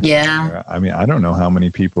and lockdown. Yeah. I mean, I don't know how many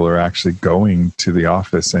people are actually going to the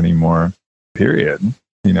office anymore, period.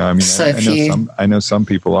 I mean, so I know some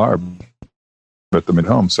people are, put them at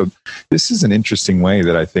home. So this is an interesting way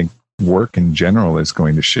that I think work in general is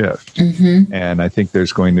going to shift. Mm-hmm. And I think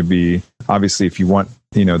there's going to be, obviously, if you want,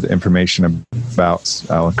 the information about,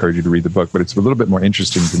 I'll encourage you to read the book, but it's a little bit more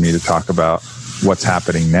interesting to me to talk about what's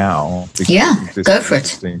happening now. Yeah, go for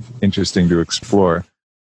it. Interesting to explore.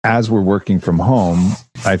 As we're working from home,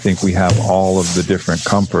 I think we have all of the different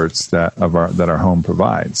comforts that our home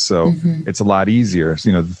provides. So it's a lot easier.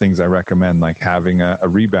 The things I recommend, like having a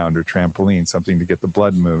rebounder, trampoline, something to get the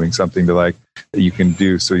blood moving, something to that you can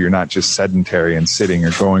do so you're not just sedentary and sitting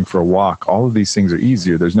or going for a walk. All of these things are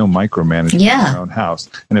easier. There's no micromanagement in your own house.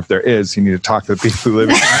 And if there is, you need to talk to the people who live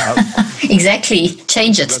in the house. Exactly.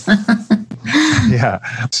 Change it. Yeah.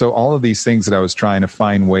 So all of these things that I was trying to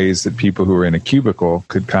find ways that people who are in a cubicle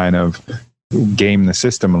could kind of game the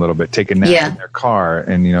system a little bit, take a nap in their car.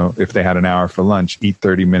 And, if they had an hour for lunch, eat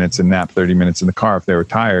 30 minutes and nap 30 minutes in the car if they were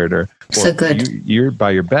tired or so good. You're by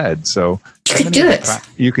your bed. So you can do it.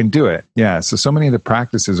 You can do it. Yeah. So many of the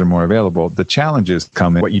practices are more available. The challenges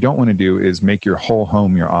come in. What you don't want to do is make your whole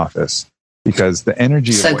home your office, because the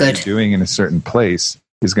energy of what you're doing in a certain place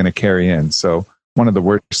is going to carry in. So one of the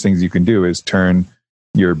worst things you can do is turn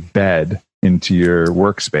your bed into your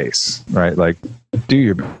workspace, right? Like, do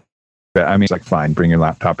your bed. I mean, it's like, fine, bring your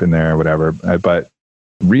laptop in there or whatever, but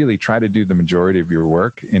really try to do the majority of your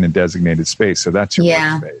work in a designated space. So that's your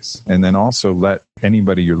workspace. And then also let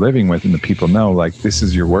anybody you're living with and the people know, like, this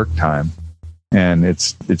is your work time. And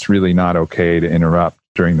it's really not okay to interrupt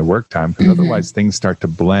during the work time, because otherwise things start to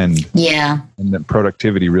blend. Yeah. And the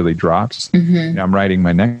productivity really drops. I'm writing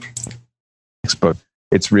my next book.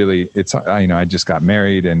 I just got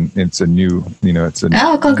married, and it's a new,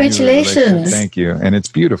 congratulations. Thank you. And it's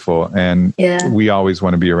beautiful. And we always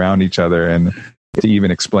want to be around each other. And to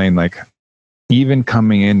even explain, even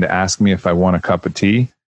coming in to ask me if I want a cup of tea,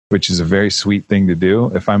 which is a very sweet thing to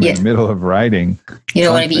do. If I'm in the middle of writing, you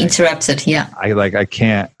don't want to be interrupted. Yeah. I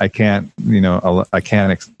can't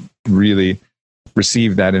really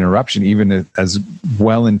receive that interruption, even as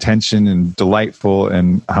well-intentioned and delightful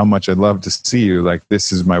and how much I'd love to see you. Like,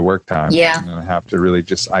 this is my work time. Yeah. I have to really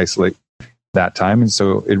just isolate that time. And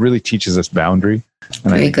so it really teaches us boundary.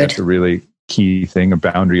 And I think that's a really key thing, a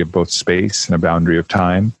boundary of both space and a boundary of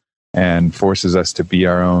time, and forces us to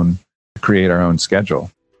create our own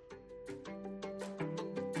schedule.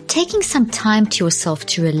 Taking some time to yourself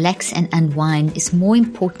to relax and unwind is more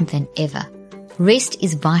important than ever. Rest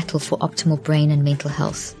is vital for optimal brain and mental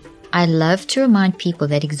health. I love to remind people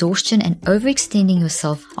that exhaustion and overextending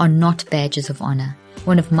yourself are not badges of honor.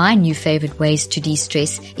 One of my new favorite ways to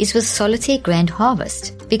de-stress is with Solitaire Grand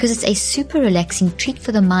Harvest, because it's a super relaxing treat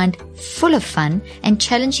for the mind, full of fun and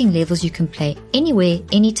challenging levels you can play anywhere,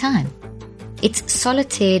 anytime. It's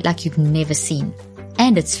solitaire like you've never seen.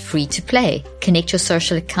 And it's free to play. Connect your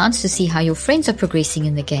social accounts to see how your friends are progressing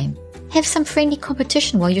in the game. Have some friendly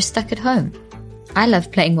competition while you're stuck at home. I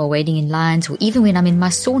love playing while waiting in lines, or even when I'm in my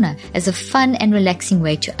sauna, as a fun and relaxing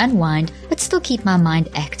way to unwind but still keep my mind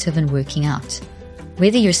active and working out.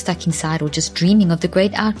 Whether you're stuck inside or just dreaming of the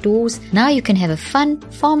great outdoors, now you can have a fun,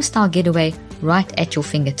 farm-style getaway right at your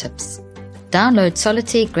fingertips. Download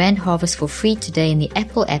Solitaire Grand Harvest for free today in the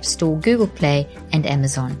Apple App Store, Google Play, and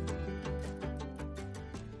Amazon.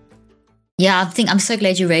 Yeah, I'm so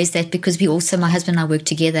glad you raised that, because we also, my husband and I work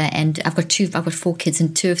together, and I've got 4 kids,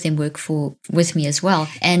 and 2 of them work with me as well.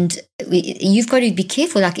 And you've got to be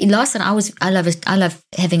careful. Like last time, I love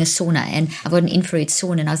having a sauna, and I've got an infrared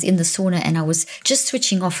sauna, and I was in the sauna, and I was just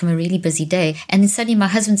switching off from a really busy day. And then suddenly my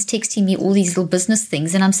husband's texting me all these little business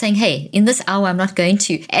things, and I'm saying, hey, in this hour, I'm not going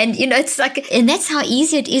to. And it's like, and that's how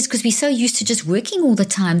easy it is, because we're so used to just working all the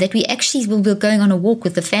time that we actually will be going on a walk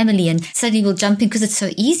with the family, and suddenly we'll jump in because it's so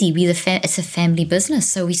easy. It's a family business,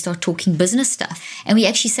 so we start talking business stuff. And we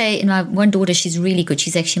actually say, and my one daughter, she's really good,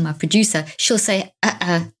 she's actually my producer, she'll say,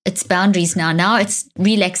 it's boundaries now it's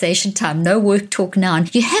relaxation time, no work talk now.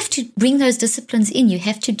 And you have to bring those disciplines in, you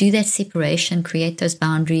have to do that separation, create those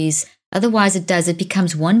boundaries. Otherwise it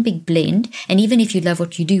becomes one big blend. And even if you love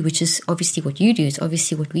what you do, which is obviously what you do, it's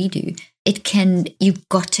obviously what we do, you've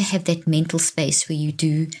got to have that mental space where you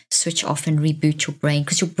do switch off and reboot your brain,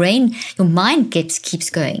 because your mind keeps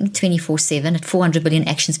going 24/7 at 400 billion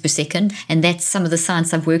actions per second. And that's some of the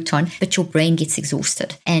science I've worked on, but your brain gets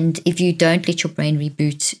exhausted. And if you don't let your brain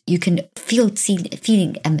reboot, you can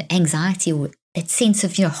feeling anxiety, or that sense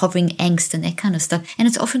of, hovering angst and that kind of stuff. And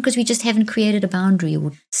it's often because we just haven't created a boundary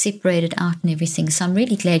or separated out and everything. So I'm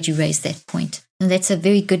really glad you raised that point. And that's a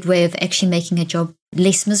very good way of actually making a job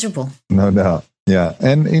less miserable. No doubt. Yeah.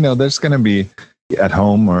 And, there's going to be at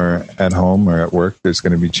home or at work, there's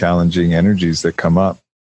going to be challenging energies that come up.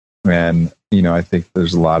 And, I think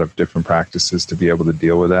there's a lot of different practices to be able to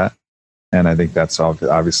deal with that. And I think that's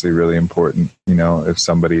obviously really important. If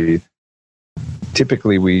somebody,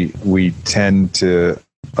 typically we tend to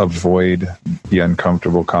avoid the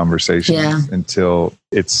uncomfortable conversations until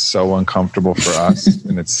it's so uncomfortable for us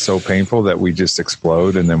and it's so painful that we just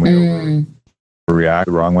explode, and then we react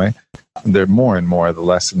the wrong way. There more and more, the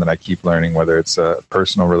lesson that I keep learning, whether it's a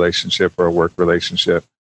personal relationship or a work relationship,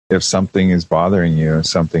 if something is bothering you, if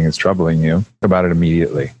something is troubling you, talk about it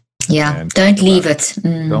immediately. Yeah, and don't leave it.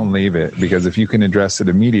 Don't leave it, because if you can address it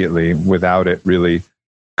immediately without it really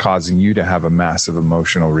causing you to have a massive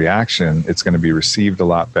emotional reaction, it's going to be received a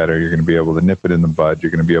lot better. You're going to be able to nip it in the bud. You're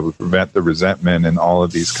going to be able to prevent the resentment and all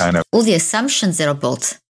of these all the assumptions that are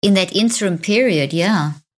built in that interim period.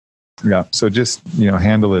 Yeah. So just,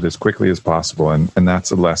 handle it as quickly as possible. And that's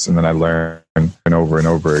a lesson that I learned over and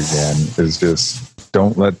over again, is just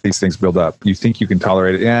don't let these things build up. You think you can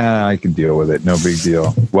tolerate it. Yeah, I can deal with it. No big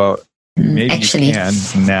deal. Well, maybe you can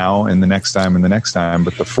now and the next time and the next time,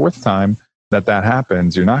 but the fourth time that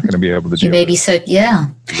happens, you're not going to be able to do it. Maybe so, yeah.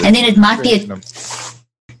 And then it might be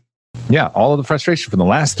all of the frustration from the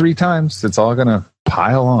last 3 times, it's all going to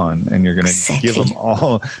pile on, and you're going to give them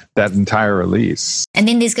all that entire release. And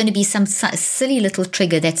then there's going to be some silly little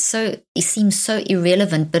trigger it seems so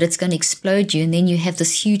irrelevant, but it's going to explode you. And then you have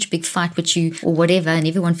this huge big fight or whatever, and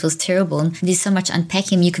everyone feels terrible. And there's so much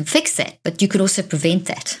unpacking. You can fix that, but you could also prevent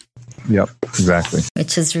that. Yep, exactly.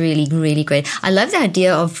 Which is really, really great. I love the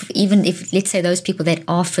idea of, even if, let's say, those people that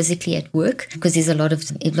are physically at work, because there's a lot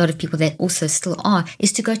of people that also still are,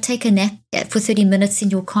 is to go take a nap for 30 minutes in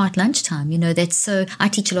your car at lunchtime. I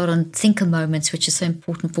teach a lot on thinker moments, which is so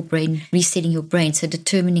important for resetting your brain. So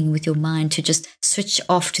determining with your mind to just switch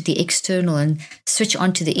off to the external and switch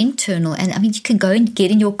on to the internal. And you can go and get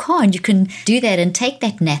in your car and you can do that and take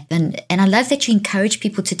that nap. And I love that you encourage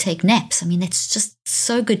people to take naps. That's just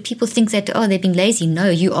so good. People think that, they're being lazy. No,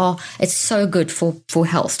 you are. It's so good for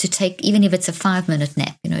health to take, even if it's a 5-minute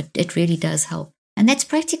nap. It really does help. And that's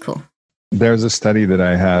practical. There's a study that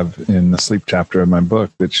I have in the sleep chapter of my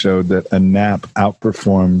book that showed that a nap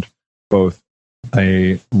outperformed both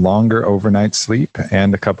a longer overnight sleep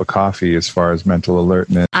and a cup of coffee as far as mental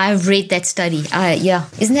alertness. I've read that study.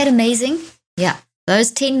 Isn't that amazing? Yeah.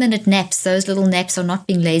 Those 10-minute naps, those little naps are not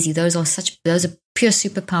being lazy. Those are pure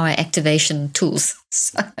superpower activation tools.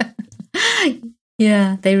 So,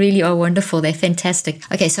 yeah, they really are wonderful. They're fantastic.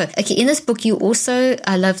 Okay, in this book, you also,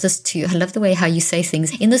 I love this too. I love the way how you say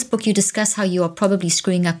things. In this book, you discuss how you are probably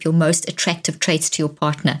screwing up your most attractive traits to your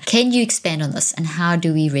partner. Can you expand on this, and how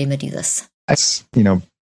do we remedy this?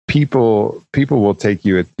 People will take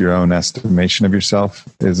you at your own estimation of yourself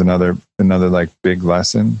is another like big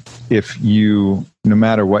lesson. If you, no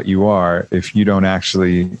matter what you are, if you don't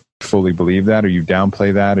actually fully believe that, or you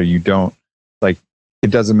downplay that, or you don't, it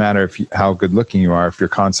doesn't matter how good looking you are. If you're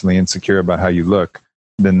constantly insecure about how you look,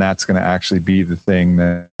 then that's going to actually be the thing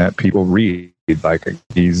that people read. Like,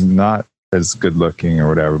 he's not as good looking or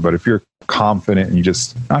whatever. But if you're confident and you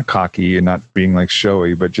just, not cocky and not being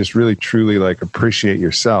showy, but just really truly appreciate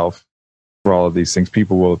yourself for all of these things,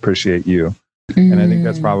 people will appreciate you. And I think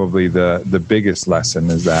that's probably the biggest lesson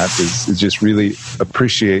is just really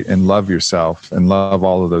appreciate and love yourself and love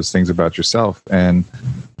all of those things about yourself. And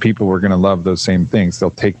people are going to love those same things.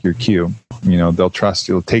 They'll take your cue. They'll trust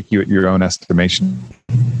you. They'll take you at your own estimation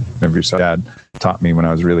of yourself. Dad taught me when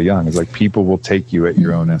I was really young. It's like people will take you at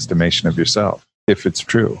your own estimation of yourself if it's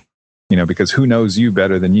true, because who knows you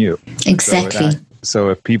better than you? Exactly. So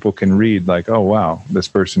if people can read like, oh, wow, this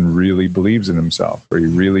person really believes in himself, or he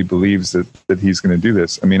really believes that he's going to do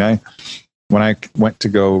this. I mean, when I went to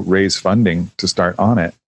go raise funding to start On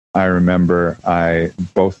It, I remember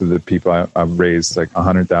both of the people I raised like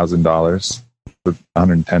 $100,000,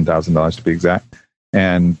 $110,000 to be exact.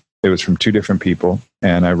 And it was from two different people.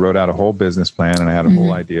 And I wrote out a whole business plan and I had a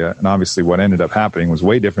whole idea. And obviously what ended up happening was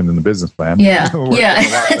way different than the business plan. Yeah.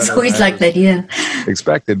 It's always like that. Yeah.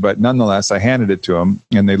 Expected. But nonetheless, I handed it to them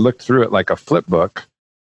and they looked through it like a flip book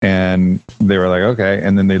and they were like, okay.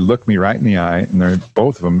 And then they looked me right in the eye and they're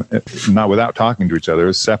both of them, not without talking to each other, it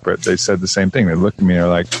was separate. They said the same thing. They looked at me and they're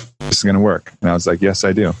like, this is going to work. And I was like, yes,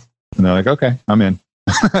 I do. And they're like, okay, I'm in.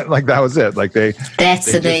 Like that was it. Like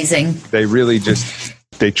that's amazing. They really just,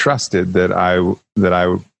 they trusted that I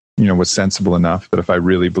was sensible enough that if I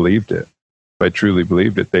really believed it, if I truly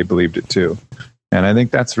believed it, they believed it too. And I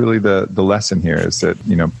think that's really the lesson here is that,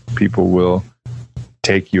 people will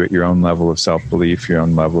take you at your own level of self-belief, your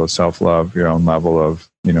own level of self-love, your own level of,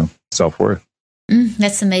 self-worth.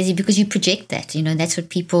 That's amazing because you project that, that's what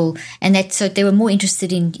people, so they were more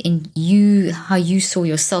interested in you, how you saw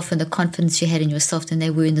yourself and the confidence you had in yourself than they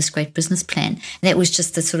were in this great business plan. And that was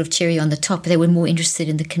just the sort of cherry on the top. They were more interested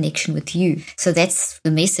in the connection with you. So that's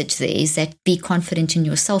the message there is that be confident in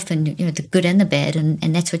yourself and, the good and the bad.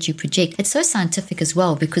 And that's what you project. It's so scientific as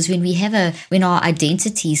well, because when our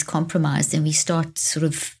identity is compromised and we start sort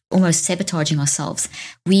of almost sabotaging ourselves,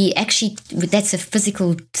 that's a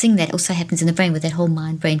physical thing that also happens in the brain with that whole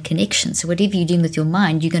mind-brain connection. So whatever you're doing with your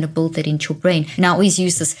mind, you're going to build that into your brain. Now I always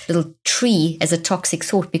use this little tree as a toxic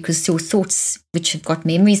thought because your thoughts, which have got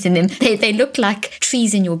memories in them, they look like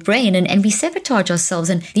trees in your brain and we sabotage ourselves.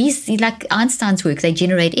 And these, like Einstein's work, they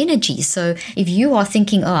generate energy. So if you are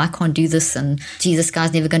thinking, oh, I can't do this and gee, this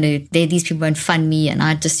guy's never going to, these people won't fund me and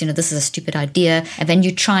I just, this is a stupid idea. And then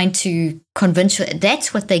you're trying to convince you,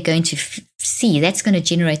 that's what they're going to see. That's going to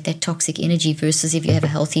generate that toxic energy versus if you have a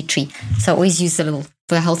healthy tree. So I always use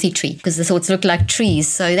for a healthy tree because the thoughts look like trees.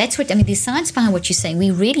 So that's what, there's science behind what you're saying.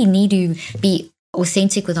 We really need to be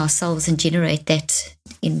authentic with ourselves and generate that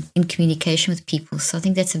in communication with people. So I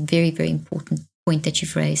think that's a very, very important point that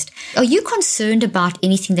you've raised. Are you concerned about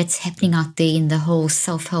anything that's happening out there in the whole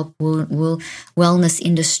self-help wellness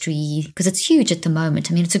industry? Because it's huge at the moment.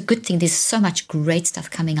 It's a good thing. There's so much great stuff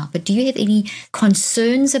coming up. But do you have any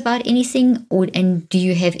concerns about anything and do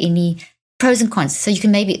you have any pros and cons? So you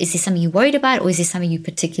can is there something you're worried about or is there something you're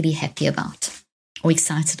particularly happy about or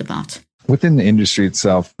excited about? Within the industry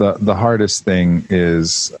itself, the hardest thing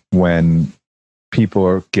is when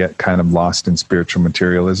people get kind of lost in spiritual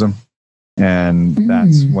materialism. And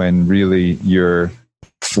that's when really you're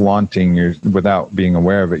flaunting without being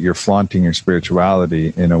aware of it, you're flaunting your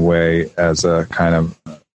spirituality in a way as a kind of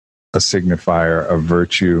a signifier of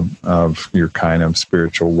virtue of your kind of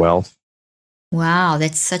spiritual wealth. Wow,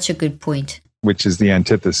 that's such a good point. Which is the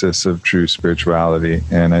antithesis of true spirituality.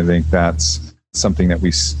 And I think that's something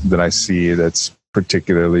that I see that's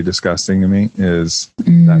particularly disgusting to me is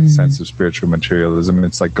that sense of spiritual materialism.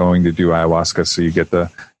 It's like going to do ayahuasca so you get the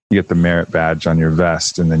merit badge on your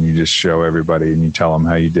vest and then you just show everybody and you tell them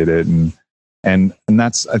how you did it. And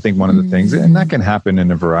that's, I think, one of the things, and that can happen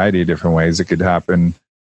in a variety of different ways. It could happen,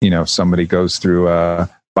 somebody goes through a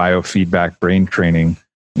biofeedback brain training,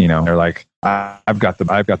 they're like, I've got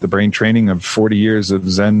the brain training of 40 years of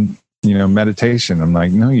Zen, meditation. I'm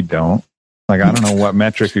like, no, you don't. Like, I don't know what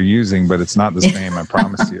metric you're using, but it's not the same. I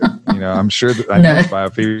promise you, I'm sure that I know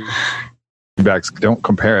biofeedback. Don't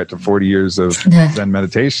compare it to 40 years of Zen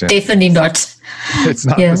meditation. Definitely not. It's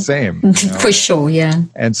not the same. For sure, yeah.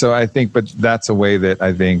 And so I think, but that's a way that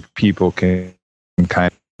I think people can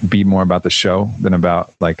kind of be more about the show than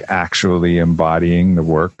about like actually embodying the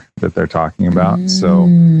work that they're talking about. So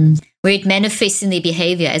where it manifests in their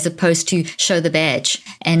behavior as opposed to show the badge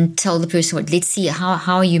and tell the person, let's see,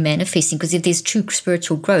 how are you manifesting? Because if there's true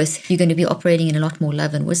spiritual growth, you're going to be operating in a lot more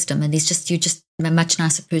love and wisdom. And you're just a much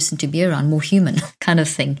nicer person to be around, more human kind of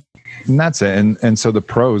thing. And that's it. And so the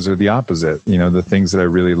pros are the opposite. The things that I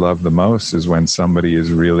really love the most is when somebody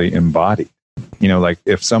is really embodied. Like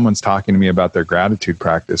if someone's talking to me about their gratitude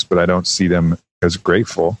practice, but I don't see them as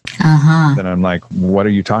grateful, then I'm like, what are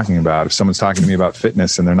you talking about? If someone's talking to me about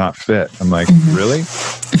fitness and they're not fit, I'm like, really?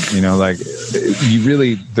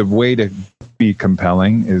 The way to be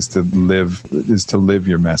compelling is to live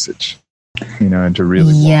your message, and to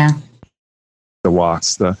really walk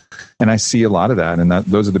and I see a lot of that, and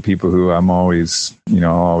those are the people who I'm always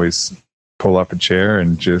pull up a chair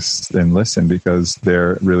and listen, because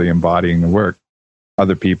they're really embodying the work.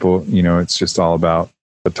 Other people, it's just all about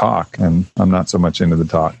the talk, and I'm not so much into the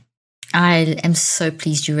talk. I am so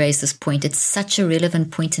pleased you raised this point. It's such a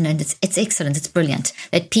relevant point, and it's excellent. It's brilliant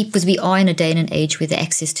that because we are in a day and an age where the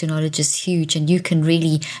access to knowledge is huge, and you can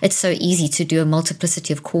it's so easy to do a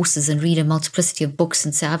multiplicity of courses and read a multiplicity of books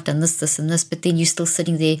and say, I've done this, this, and this, but then you're still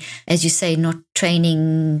sitting there, as you say, not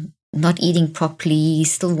training, not eating properly,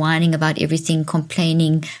 still whining about everything,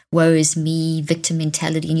 complaining, woe is me, victim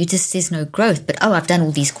mentality, and there's no growth. But I've done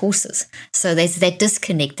all these courses. So there's that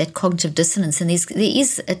disconnect, that cognitive dissonance, and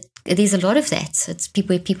there's a lot of that. So it's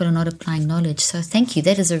people are not applying knowledge. So thank you.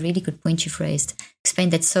 That is a really good point you've raised.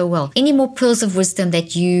 Explained that so well. Any more pearls of wisdom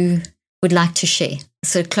that you would like to share?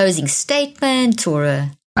 So a closing statement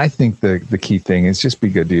or I think the key thing is just be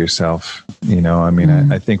good to yourself.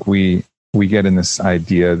 I think we get in this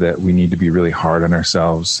idea that we need to be really hard on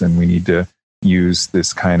ourselves, and we need to use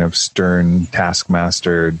this kind of stern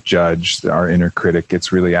taskmaster judge. Our inner critic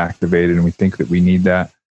gets really activated, and we think that we need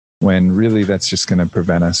that, when really that's just going to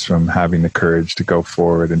prevent us from having the courage to go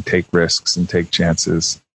forward and take risks and take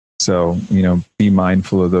chances. So, be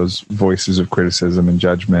mindful of those voices of criticism and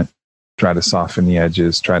judgment. Try to soften the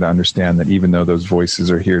edges. Try to understand that even though those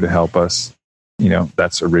voices are here to help us,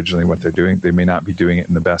 that's originally what they're doing. They may not be doing it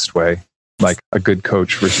in the best way. Like a good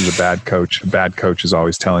coach versus a bad coach. A bad coach is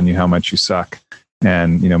always telling you how much you suck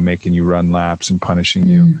and, making you run laps and punishing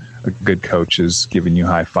you. A good coach is giving you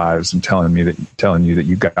high fives and telling you that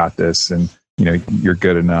you got this, and, you're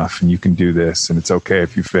good enough and you can do this, and it's okay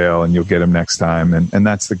if you fail and you'll get them next time. And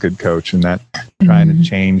that's the good coach, and that trying to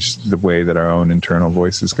change the way that our own internal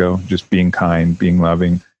voices go, just being kind, being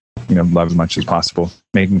loving, love as much as possible,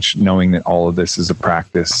 knowing that all of this is a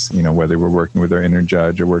practice, whether we're working with our inner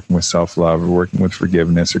judge or working with self-love or working with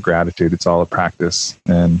forgiveness or gratitude, it's all a practice.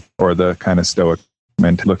 Or the kind of stoic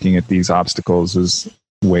mentality, looking at these obstacles as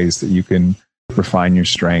ways that you can refine your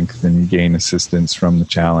strength and gain assistance from the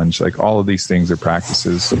challenge. Like all of these things are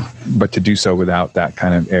practices, but to do so without that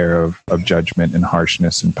kind of air of judgment and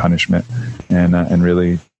harshness and punishment, and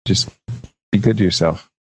really just be good to yourself.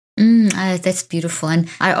 That's beautiful. And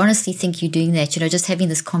I honestly think you're doing that, just having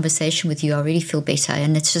this conversation with you, I really feel better.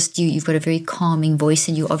 And it's just you've got a very calming voice,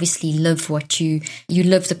 and you obviously live you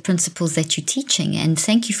live the principles that you're teaching. And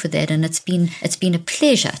thank you for that. And it's been a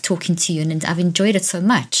pleasure talking to you, and I've enjoyed it so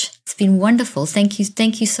much. It's been wonderful. Thank you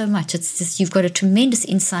so much. It's just, you've got a tremendous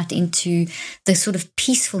insight into the sort of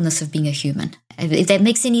peacefulness of being a human. If that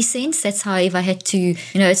makes any sense, that's how, if I had to,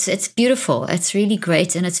 it's beautiful. It's really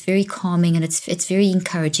great, and it's very calming, and it's very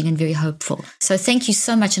encouraging and very hopeful. So thank you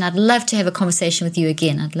so much, and I'd love to have a conversation with you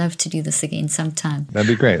again. I'd love to do this again sometime. That'd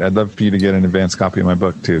be great. I'd love for you to get an advanced copy of my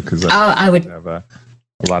book too, because I would have a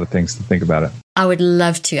lot of things to think about it. I would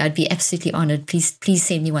love to. I'd be absolutely honored. Please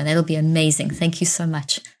send me one. That'll be amazing. Thank you so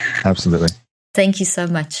much. Absolutely. Thank you so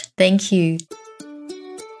much. Thank you.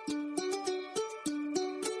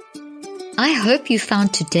 I hope you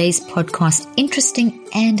found today's podcast interesting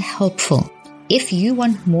and helpful. If you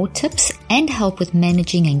want more tips and help with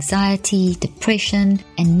managing anxiety, depression,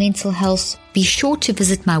 and mental health, be sure to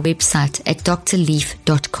visit my website at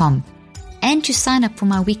drleaf.com and to sign up for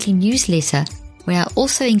my weekly newsletter, where I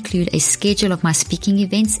also include a schedule of my speaking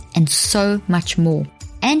events and so much more.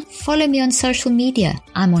 And follow me on social media.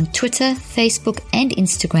 I'm on Twitter, Facebook, and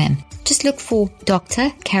Instagram. Just look for Dr.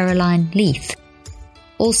 Caroline Leaf.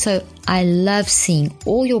 Also, I love seeing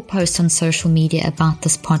all your posts on social media about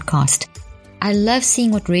this podcast. I love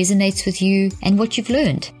seeing what resonates with you and what you've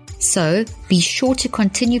learned. So be sure to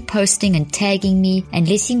continue posting and tagging me and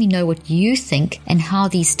letting me know what you think and how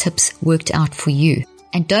these tips worked out for you.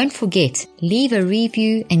 And don't forget, leave a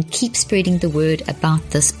review and keep spreading the word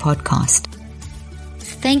about this podcast.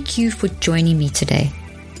 Thank you for joining me today.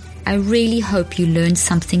 I really hope you learned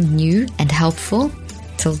something new and helpful.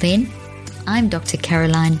 Till then, I'm Dr.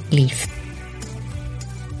 Caroline Leaf.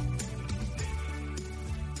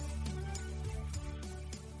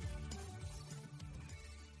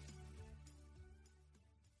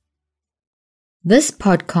 This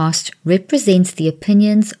podcast represents the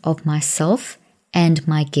opinions of myself and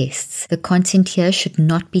my guests. The content here should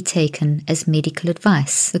not be taken as medical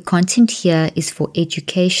advice. The content here is for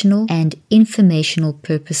educational and informational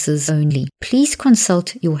purposes only. Please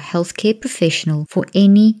consult your healthcare professional for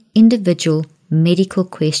any individual medical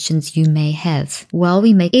questions you may have. While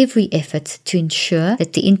we make every effort to ensure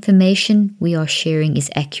that the information we are sharing is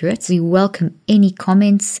accurate, we welcome any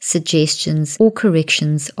comments, suggestions, or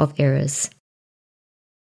corrections of errors.